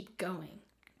to keep going.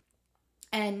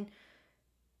 And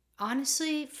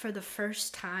honestly, for the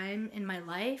first time in my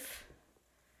life,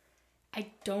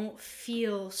 I don't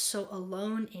feel so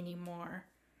alone anymore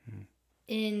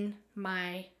in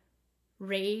my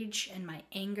rage and my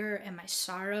anger and my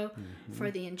sorrow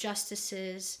for the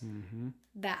injustices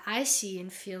that I see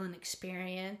and feel and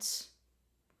experience,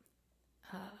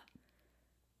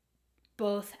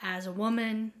 both as a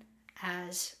woman,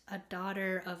 as a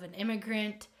daughter of an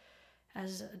immigrant,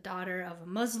 as a daughter of a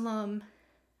Muslim,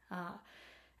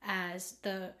 as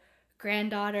the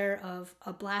granddaughter of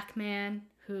a black man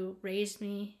who raised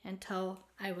me until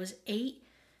I was 8,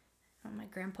 my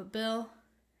grandpa Bill,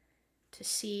 to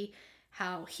see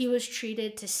how he was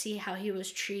treated, to see how he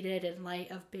was treated in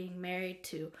light of being married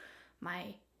to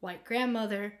my white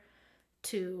grandmother,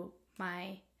 to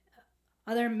my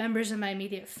other members of my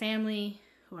immediate family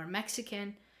who are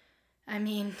Mexican. I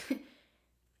mean,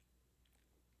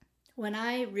 when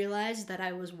I realized that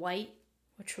I was white,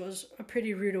 which was a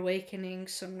pretty rude awakening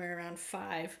somewhere around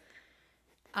 5,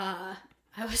 I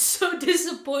was so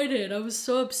disappointed. I was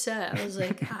so upset. I was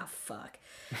like, fuck.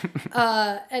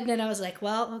 And then I was like,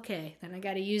 well, okay, then I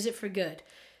got to use it for good.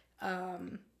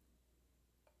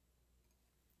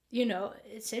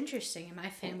 It's interesting. In my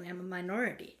family, I'm a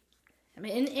minority. I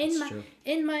mean,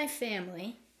 in my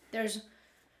family,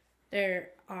 there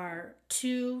are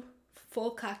 2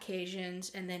 full Caucasians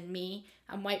and then me.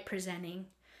 I'm white presenting.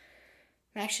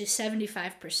 I'm actually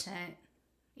 75%,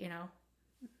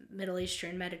 Middle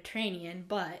Eastern, Mediterranean,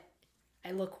 but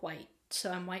I look white.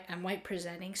 So I'm white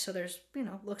presenting. So there's,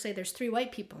 looks like there's 3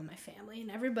 white people in my family,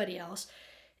 and everybody else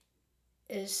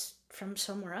is from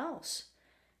somewhere else.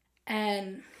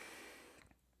 And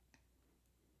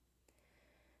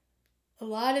a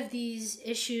lot of these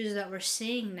issues that we're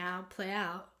seeing now play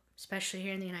out, especially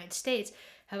here in the United States,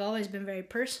 have always been very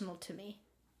personal to me.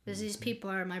 Because these people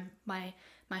are my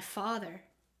father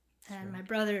and my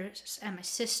brothers and my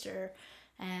sister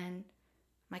and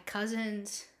my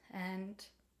cousins and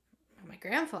my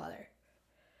grandfather.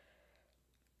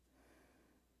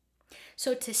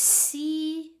 So to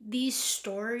see these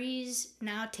stories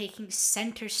now taking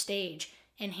center stage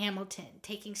in Hamilton,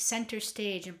 taking center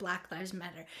stage in Black Lives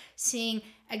Matter, seeing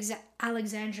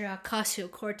Alexandria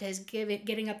Ocasio-Cortez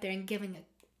getting up there and giving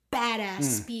a badass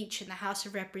speech in the House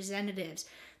of Representatives.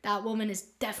 That woman is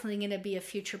definitely going to be a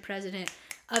future president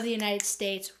of the United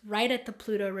States, right at the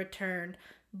Pluto return.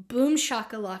 Boom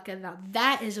shakalaka. Now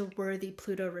that is a worthy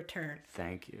Pluto return.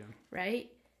 Thank you.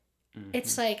 Right? Mm-hmm.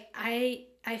 It's like I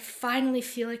finally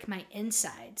feel like my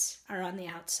insides are on the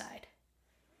outside.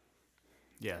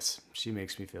 Yes, she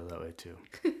makes me feel that way too.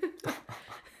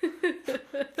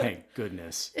 Thank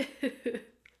goodness.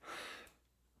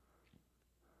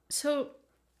 So,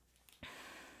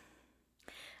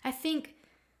 I think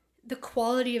the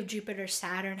quality of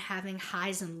Jupiter-Saturn having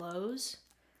highs and lows,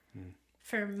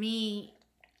 for me,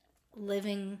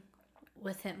 living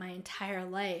with it my entire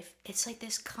life, it's like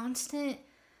this constant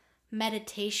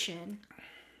meditation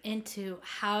into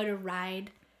how to ride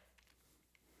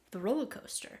the roller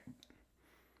coaster.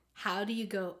 How do you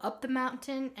go up the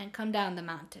mountain and come down the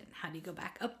mountain? How do you go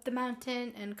back up the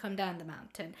mountain and come down the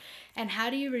mountain? And how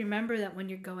do you remember that when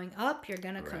you're going up, you're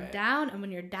going to come down, and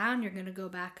when you're down, you're going to go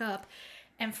back up?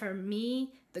 And for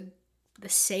me, the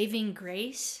saving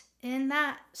grace in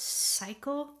that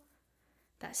cycle,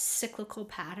 that cyclical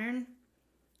pattern,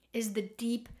 is the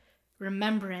deep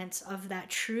remembrance of that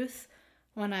truth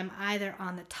when I'm either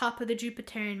on the top of the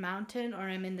Jupiterian mountain or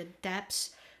I'm in the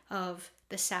depths of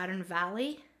the Saturn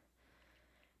Valley.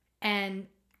 And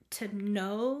to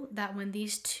know that when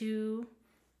these two,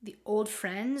 the old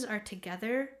friends, are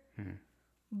together,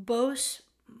 both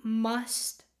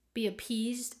must be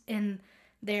appeased in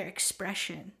their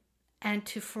expression. And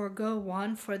to forego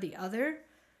one for the other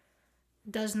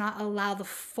does not allow the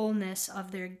fullness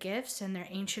of their gifts and their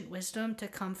ancient wisdom to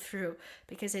come through.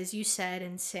 Because as you said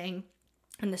and sang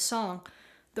in the song,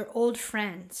 they're old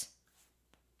friends.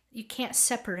 You can't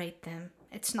separate them.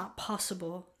 It's not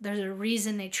possible. There's a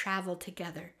reason they travel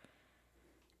together.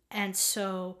 And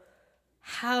so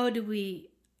how do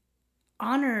we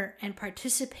honor and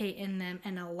participate in them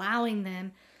and allowing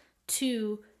them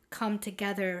to come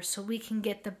together so we can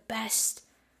get the best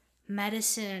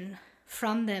medicine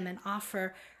from them and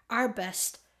offer our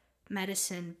best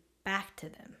medicine back to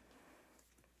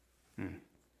them?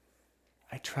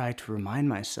 I try to remind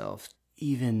myself,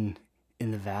 even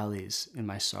in the valleys, in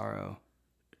my sorrow,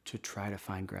 to try to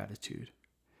find gratitude.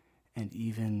 And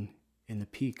even in the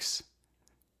peaks,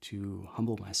 to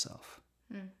humble myself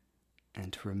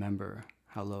and to remember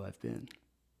how low I've been.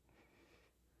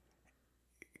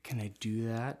 Can I do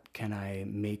that? Can I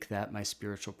make that my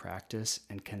spiritual practice?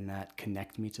 And can that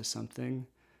connect me to something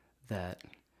that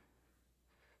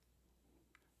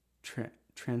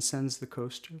transcends the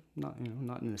coaster, not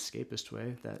not in an escapist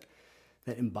way, that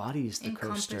embodies the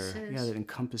coaster. Yeah, that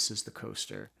encompasses the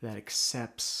coaster, that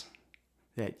accepts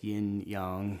that yin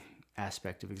yang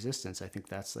aspect of existence. I think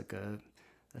that's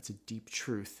a deep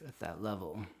truth at that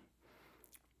level.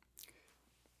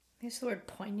 I guess the word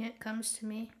poignant comes to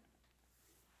me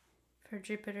for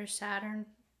Jupiter, Saturn.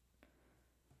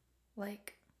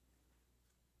 Like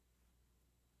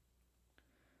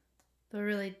the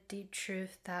really deep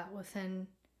truth that within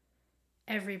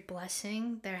every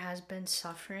blessing there has been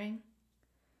suffering.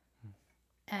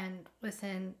 And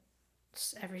within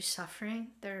every suffering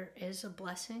there is a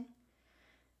blessing.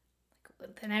 Like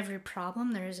within every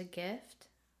problem there is a gift.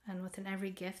 And within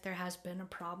every gift there has been a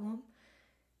problem.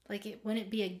 Like, it wouldn't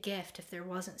be a gift if there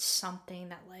wasn't something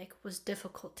that, like, was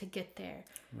difficult to get there.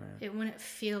 Right. It wouldn't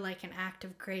feel like an act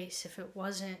of grace if it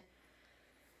wasn't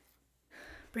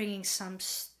bringing some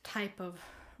type of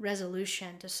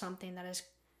resolution to something that has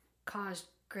caused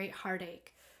great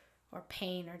heartache or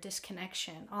pain or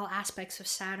disconnection. All aspects of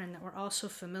Saturn that we're also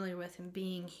familiar with in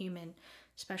being human,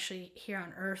 especially here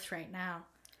on Earth right now.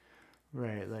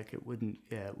 Right, like it wouldn't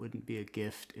be a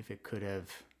gift if it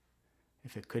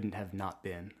couldn't have not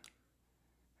been.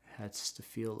 It has to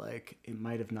feel like it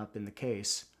might have not been the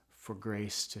case for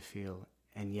grace to feel,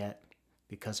 and yet,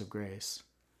 because of grace,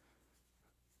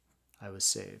 I was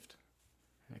saved.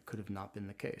 And it could have not been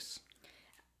the case.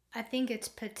 I think it's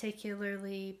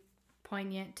particularly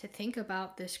poignant to think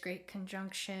about this great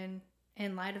conjunction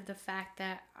in light of the fact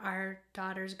that our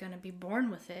daughter's going to be born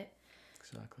with it.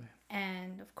 Exactly.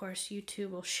 And of course, you two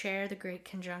will share the great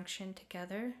conjunction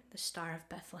together, the Star of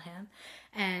Bethlehem.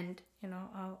 And,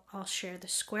 I'll share the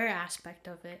square aspect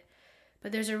of it.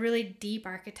 But there's a really deep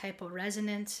archetypal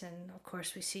resonance. And of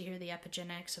course, we see here the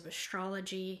epigenetics of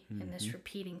astrology in this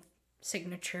repeating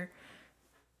signature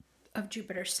of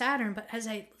Jupiter Saturn. But as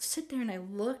I sit there and I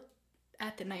look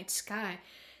at the night sky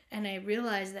and I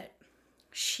realize that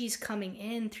she's coming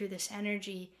in through this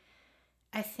energy,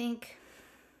 I think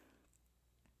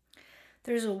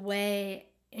there's a way,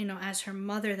 as her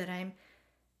mother, that I'm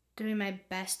doing my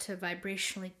best to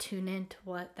vibrationally tune into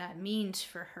what that means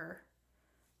for her.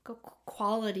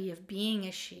 Quality of being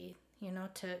is she,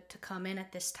 to come in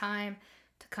at this time,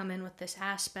 to come in with this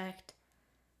aspect.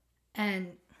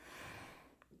 And,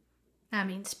 I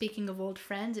mean, speaking of old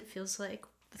friends, it feels like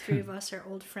the three of us are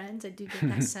old friends. I do get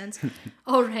that sense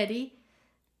already.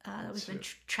 We've been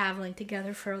traveling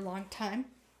together for a long time.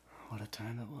 What a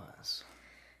time it was.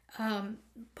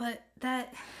 But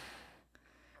that,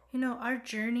 our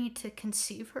journey to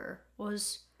conceive her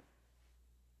was,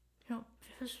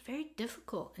 it was very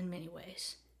difficult in many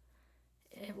ways.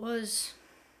 There was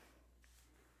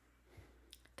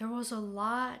a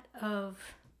lot of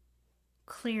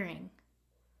clearing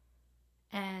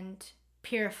and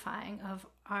purifying of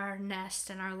our nest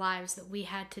and our lives that we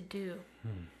had to do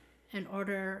in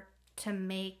order to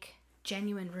make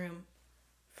genuine room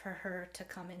for her to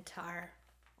come into our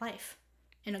life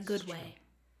in a good way.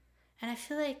 And I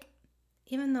feel like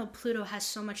even though Pluto has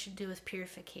so much to do with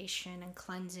purification and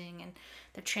cleansing and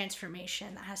the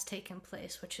transformation that has taken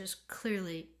place, which has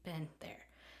clearly been there.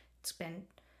 It's been,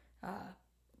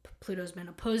 Pluto's been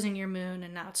opposing your moon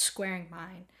and now it's squaring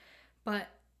mine. But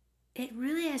it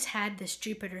really has had this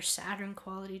Jupiter-Saturn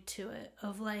quality to it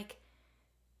of like,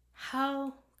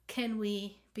 how can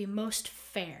we be most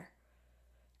fair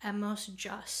and most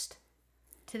just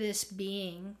to this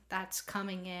being that's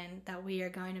coming in, that we are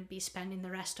going to be spending the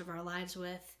rest of our lives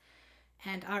with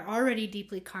and are already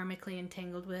deeply karmically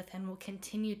entangled with and will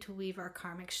continue to weave our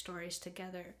karmic stories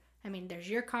together. I mean, there's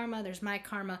your karma, there's my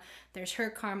karma, there's her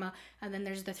karma, and then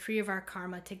there's the three of our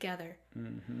karma together.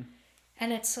 Mm-hmm.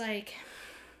 And it's like,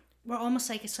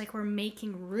 it's like we're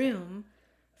making room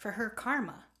for her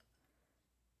karma.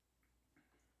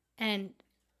 And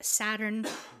Saturn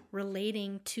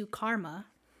relating to karma,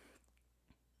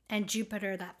 and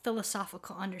Jupiter, that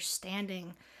philosophical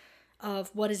understanding of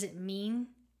what does it mean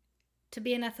to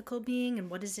be an ethical being, and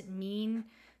what does it mean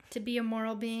to be a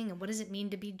moral being, and what does it mean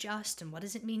to be just, and what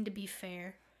does it mean to be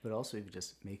fair. But also even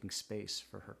just making space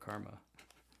for her karma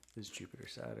is Jupiter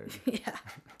Saturn. Yeah.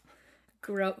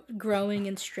 Growing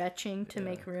and stretching to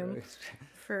make room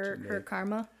for her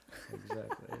karma.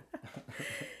 Exactly.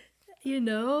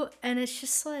 And it's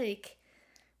just like,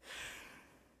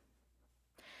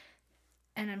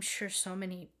 and I'm sure so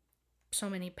many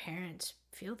parents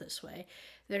feel this way.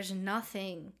 There's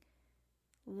nothing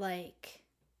like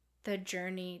the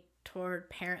journey toward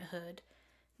parenthood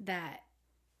that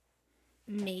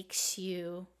makes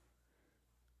you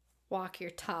walk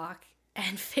your talk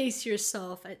and face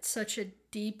yourself at such a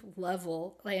deep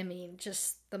level. I mean,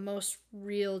 just the most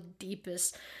real,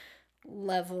 deepest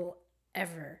level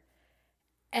ever.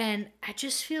 And I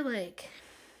just feel like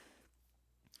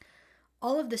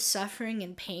all of the suffering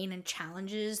and pain and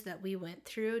challenges that we went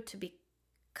through to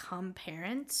become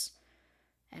parents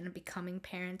and becoming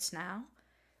parents now,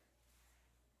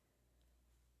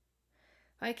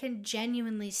 I can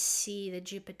genuinely see the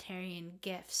Jupiterian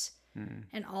gifts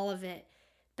and all of it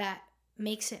that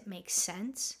makes it make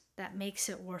sense, that makes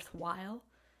it worthwhile,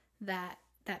 that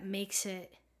makes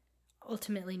it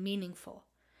ultimately meaningful.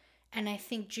 And I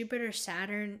think Jupiter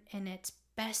Saturn in its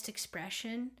best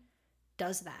expression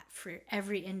does that for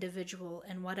every individual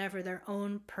and whatever their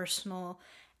own personal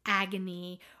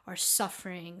agony or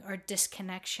suffering or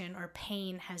disconnection or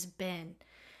pain has been.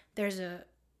 There's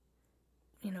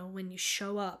when you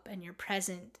show up and you're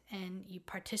present and you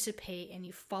participate and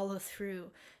you follow through,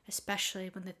 especially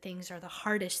when the things are the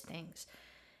hardest things,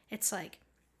 it's like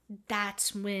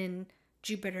that's when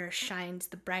Jupiter shines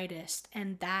the brightest,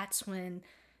 and that's when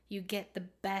you get the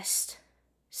best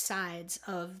sides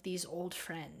of these old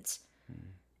friends.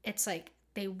 It's like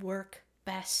they work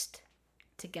best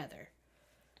together.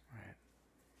 Right.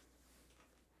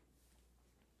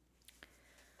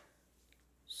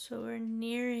 So we're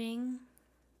nearing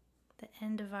the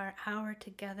end of our hour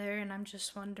together, and I'm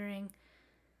just wondering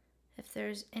if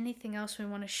there's anything else we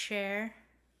want to share.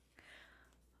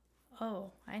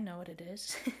 Oh, I know what it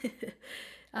is.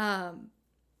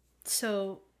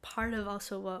 So part of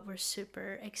also what we're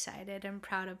super excited and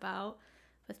proud about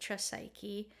with Trust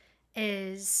Psyche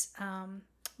is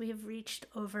we have reached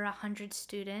over 100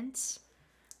 students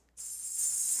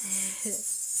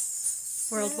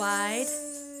worldwide,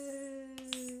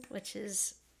 which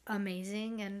is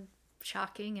amazing and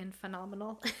shocking and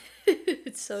phenomenal.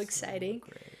 It's so exciting.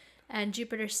 Great. And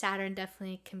Jupiter Saturn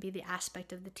definitely can be the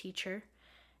aspect of the teacher.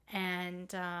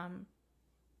 And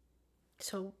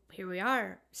so here we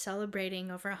are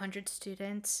celebrating over 100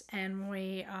 students, and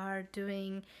we are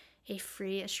doing a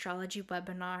free astrology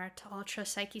webinar to all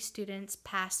Trust Psyche students,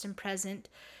 past and present,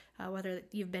 whether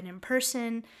you've been in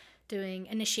person doing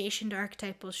initiation to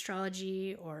archetypal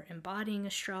astrology or embodying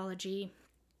astrology,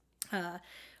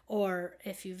 or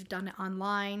if you've done it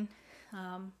online.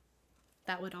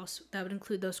 That would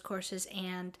include those courses,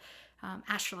 and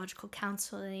astrological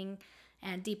counseling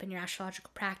and deepen your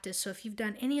astrological practice. So if you've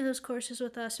done any of those courses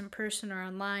with us in person or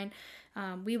online,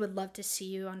 we would love to see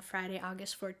you on Friday,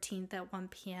 August 14th at 1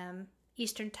 p.m.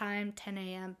 Eastern Time, 10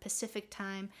 a.m. Pacific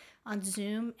Time on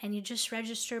Zoom. And you just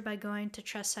register by going to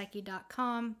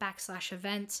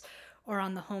trustpsyche.com/events or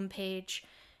on the homepage,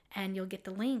 and you'll get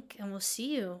the link, and we'll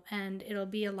see you. And it'll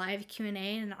be a live Q&A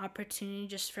and an opportunity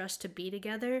just for us to be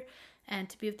together and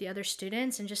to be with the other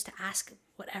students and just to ask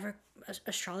whatever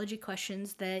astrology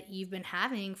questions that you've been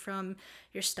having from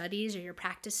your studies or your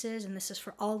practices. And this is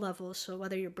for all levels. So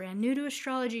whether you're brand new to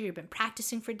astrology or you've been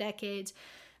practicing for decades,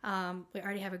 we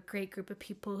already have a great group of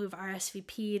people who've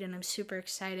RSVP'd, and I'm super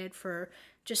excited for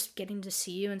just getting to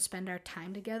see you and spend our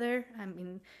time together. I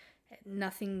mean,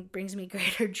 nothing brings me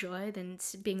greater joy than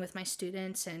being with my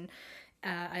students, and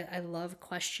I love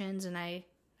questions, and I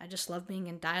just love being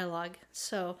in dialogue.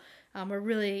 So we're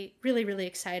really, really, really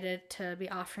excited to be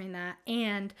offering that.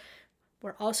 And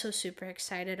we're also super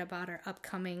excited about our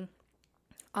upcoming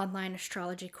online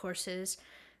astrology courses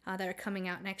that are coming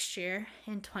out next year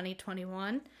in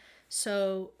 2021.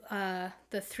 So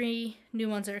the 3 new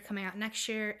ones that are coming out next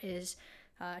year is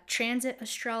Transit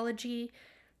Astrology,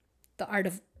 The Art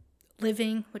of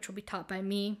Living, which will be taught by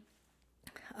me.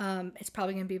 It's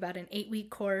probably going to be about an 8-week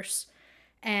course,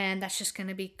 and that's just going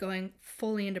to be going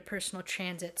fully into personal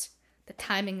transits, the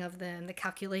timing of them, the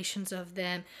calculations of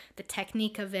them, the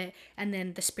technique of it, and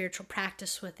then the spiritual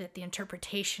practice with it, the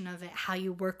interpretation of it, how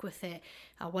you work with it,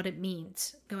 what it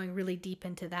means, going really deep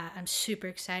into that. I'm super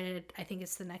excited. I think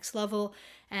it's the next level.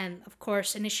 And of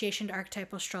course, Initiation to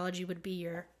Archetypal Astrology would be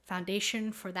your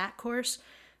foundation for that course.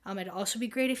 It'd also be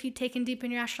great if you'd taken deep in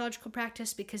your astrological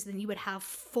practice, because then you would have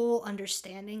full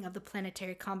understanding of the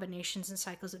planetary combinations and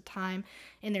cycles of time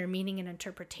in their meaning and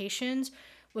interpretations,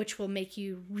 which will make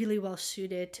you really well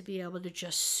suited to be able to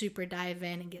just super dive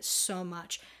in and get so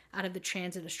much out of the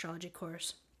Transit Astrology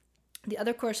course. The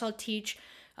other course I'll teach,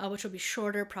 which will be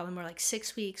shorter, probably more like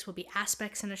 6 weeks, will be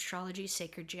Aspects in Astrology,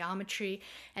 Sacred Geometry,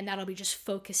 and that'll be just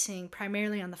focusing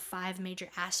primarily on the 5 major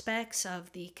aspects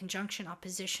of the conjunction,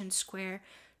 opposition, square,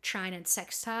 trine, and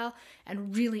sextile,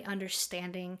 and really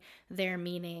understanding their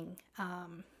meaning,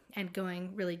 and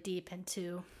going really deep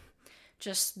into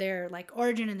just their like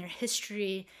origin and their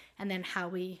history, and then how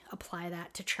we apply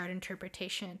that to chart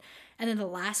interpretation. And then the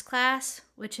last class,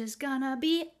 which is gonna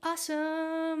be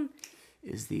awesome,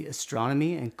 is the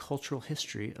Astronomy and Cultural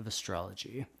History of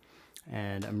Astrology.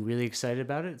 And I'm really excited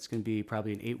about it. It's going to be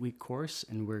probably an 8-week course,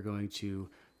 and we're going to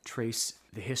trace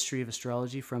the history of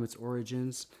astrology from its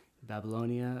origins,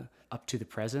 Babylonia, up to the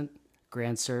present,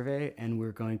 grand survey, and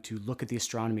we're going to look at the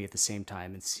astronomy at the same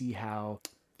time and see how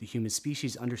the human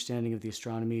species' understanding of the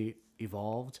astronomy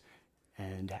evolved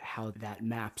and how that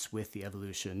maps with the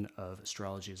evolution of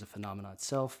astrology as a phenomenon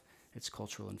itself, its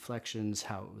cultural inflections,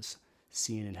 how it was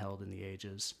seen and held in the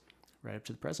ages, right up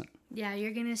to the present. Yeah,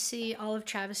 you're going to see all of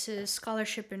Travis's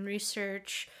scholarship and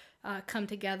research come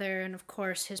together, and of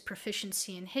course his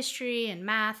proficiency in history and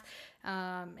math,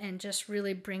 and just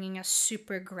really bringing a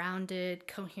super grounded,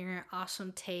 coherent,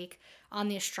 awesome take on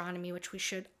the astronomy, which we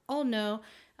should all know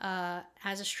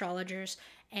as astrologers.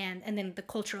 And then the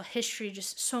cultural history,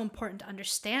 just so important to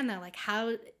understand that, like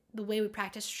how the way we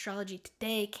practice astrology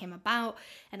today came about,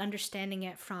 and understanding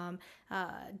it from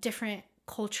different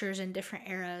cultures and different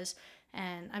eras.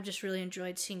 And I've just really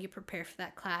enjoyed seeing you prepare for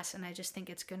that class, and I just think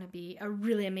it's going to be a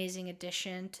really amazing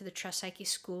addition to the Trust Psyche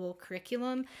School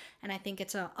curriculum, and I think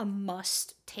it's a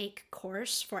must-take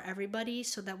course for everybody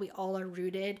so that we all are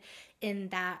rooted in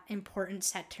that important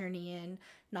Saturnian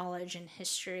knowledge and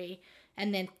history,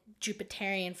 and then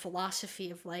Jupiterian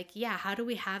philosophy of like, yeah, how do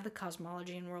we have the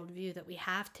cosmology and worldview that we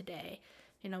have today?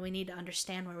 You know, we need to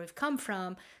understand where we've come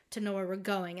from to know where we're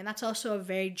going. And that's also a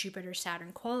very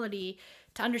Jupiter-Saturn quality,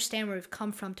 to understand where we've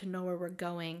come from to know where we're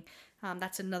going.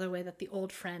 That's another way that the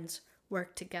old friends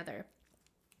work together.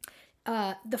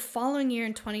 The following year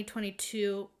in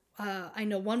 2022, I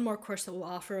know one more course that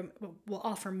we'll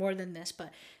offer more than this,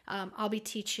 but I'll be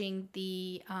teaching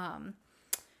the...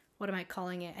 what am I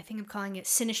calling it? I think I'm calling it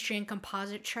Synastry and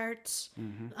Composite Charts,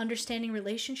 Understanding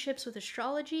Relationships with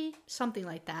Astrology, something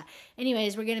like that.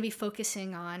 Anyways, we're going to be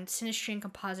focusing on Synastry and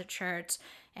Composite Charts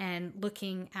and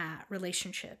looking at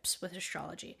relationships with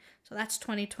astrology. So that's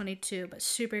 2022, but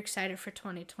super excited for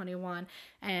 2021.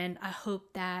 And I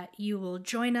hope that you will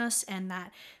join us, and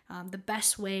that the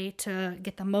best way to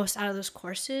get the most out of those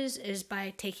courses is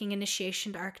by taking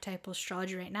Initiation to Archetypal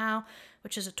Astrology right now,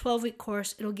 which is a 12-week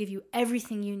course. It'll give you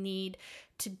everything you need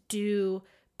to do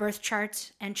birth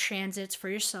charts and transits for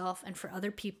yourself and for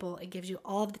other people. It gives you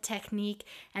all of the technique,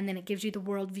 and then it gives you the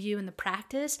worldview and the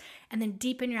practice. And then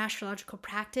Deepen Your Astrological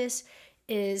Practice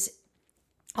is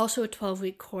also a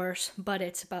 12-week course, but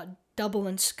it's about double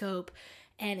in scope,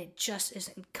 and it just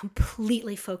isn't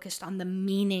completely focused on the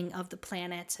meaning of the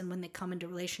planets and when they come into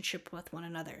relationship with one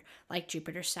another, like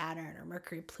Jupiter, Saturn, or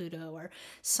Mercury, Pluto, or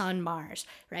Sun, Mars,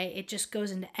 right? It just goes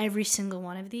into every single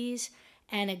one of these,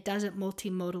 and it does it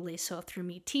multimodally. So through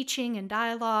me teaching and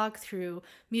dialogue, through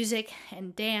music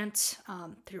and dance,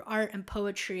 through art and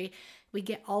poetry, we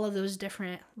get all of those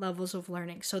different levels of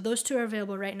learning. So those two are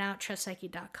available right now at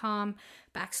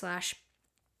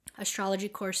trustpsyche.com/astrology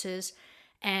courses.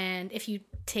 And if you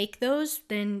take those,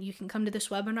 then you can come to this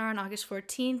webinar on August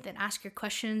 14th and ask your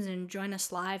questions and join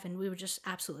us live, and we would just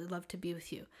absolutely love to be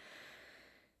with you.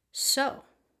 So,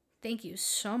 thank you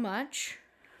so much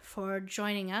for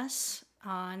joining us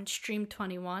on Stream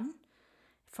 21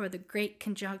 for the Great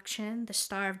Conjunction, the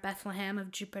Star of Bethlehem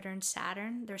of Jupiter and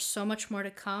Saturn. There's so much more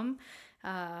to come.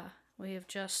 We have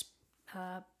just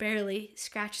barely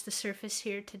scratched the surface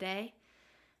here today,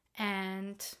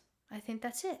 and I think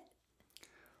that's it.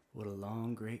 What a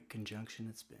long, great conjunction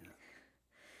it's been.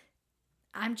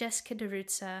 I'm Jessica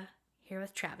DeRuzza, here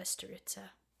with Travis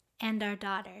DeRuzza, and our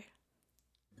daughter.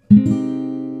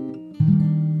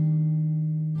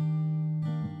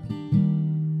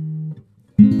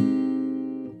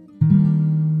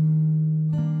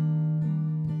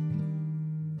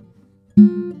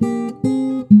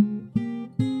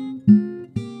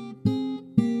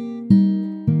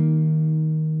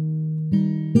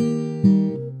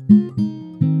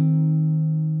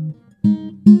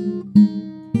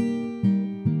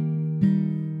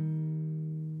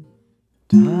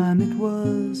 Time it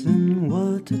was, and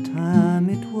what a time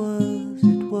it was.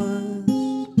 It was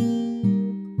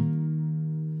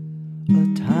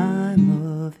a time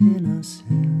of innocence,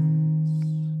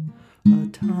 a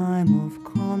time of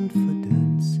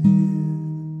confidences.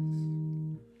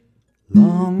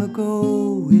 Long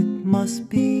ago it must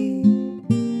be,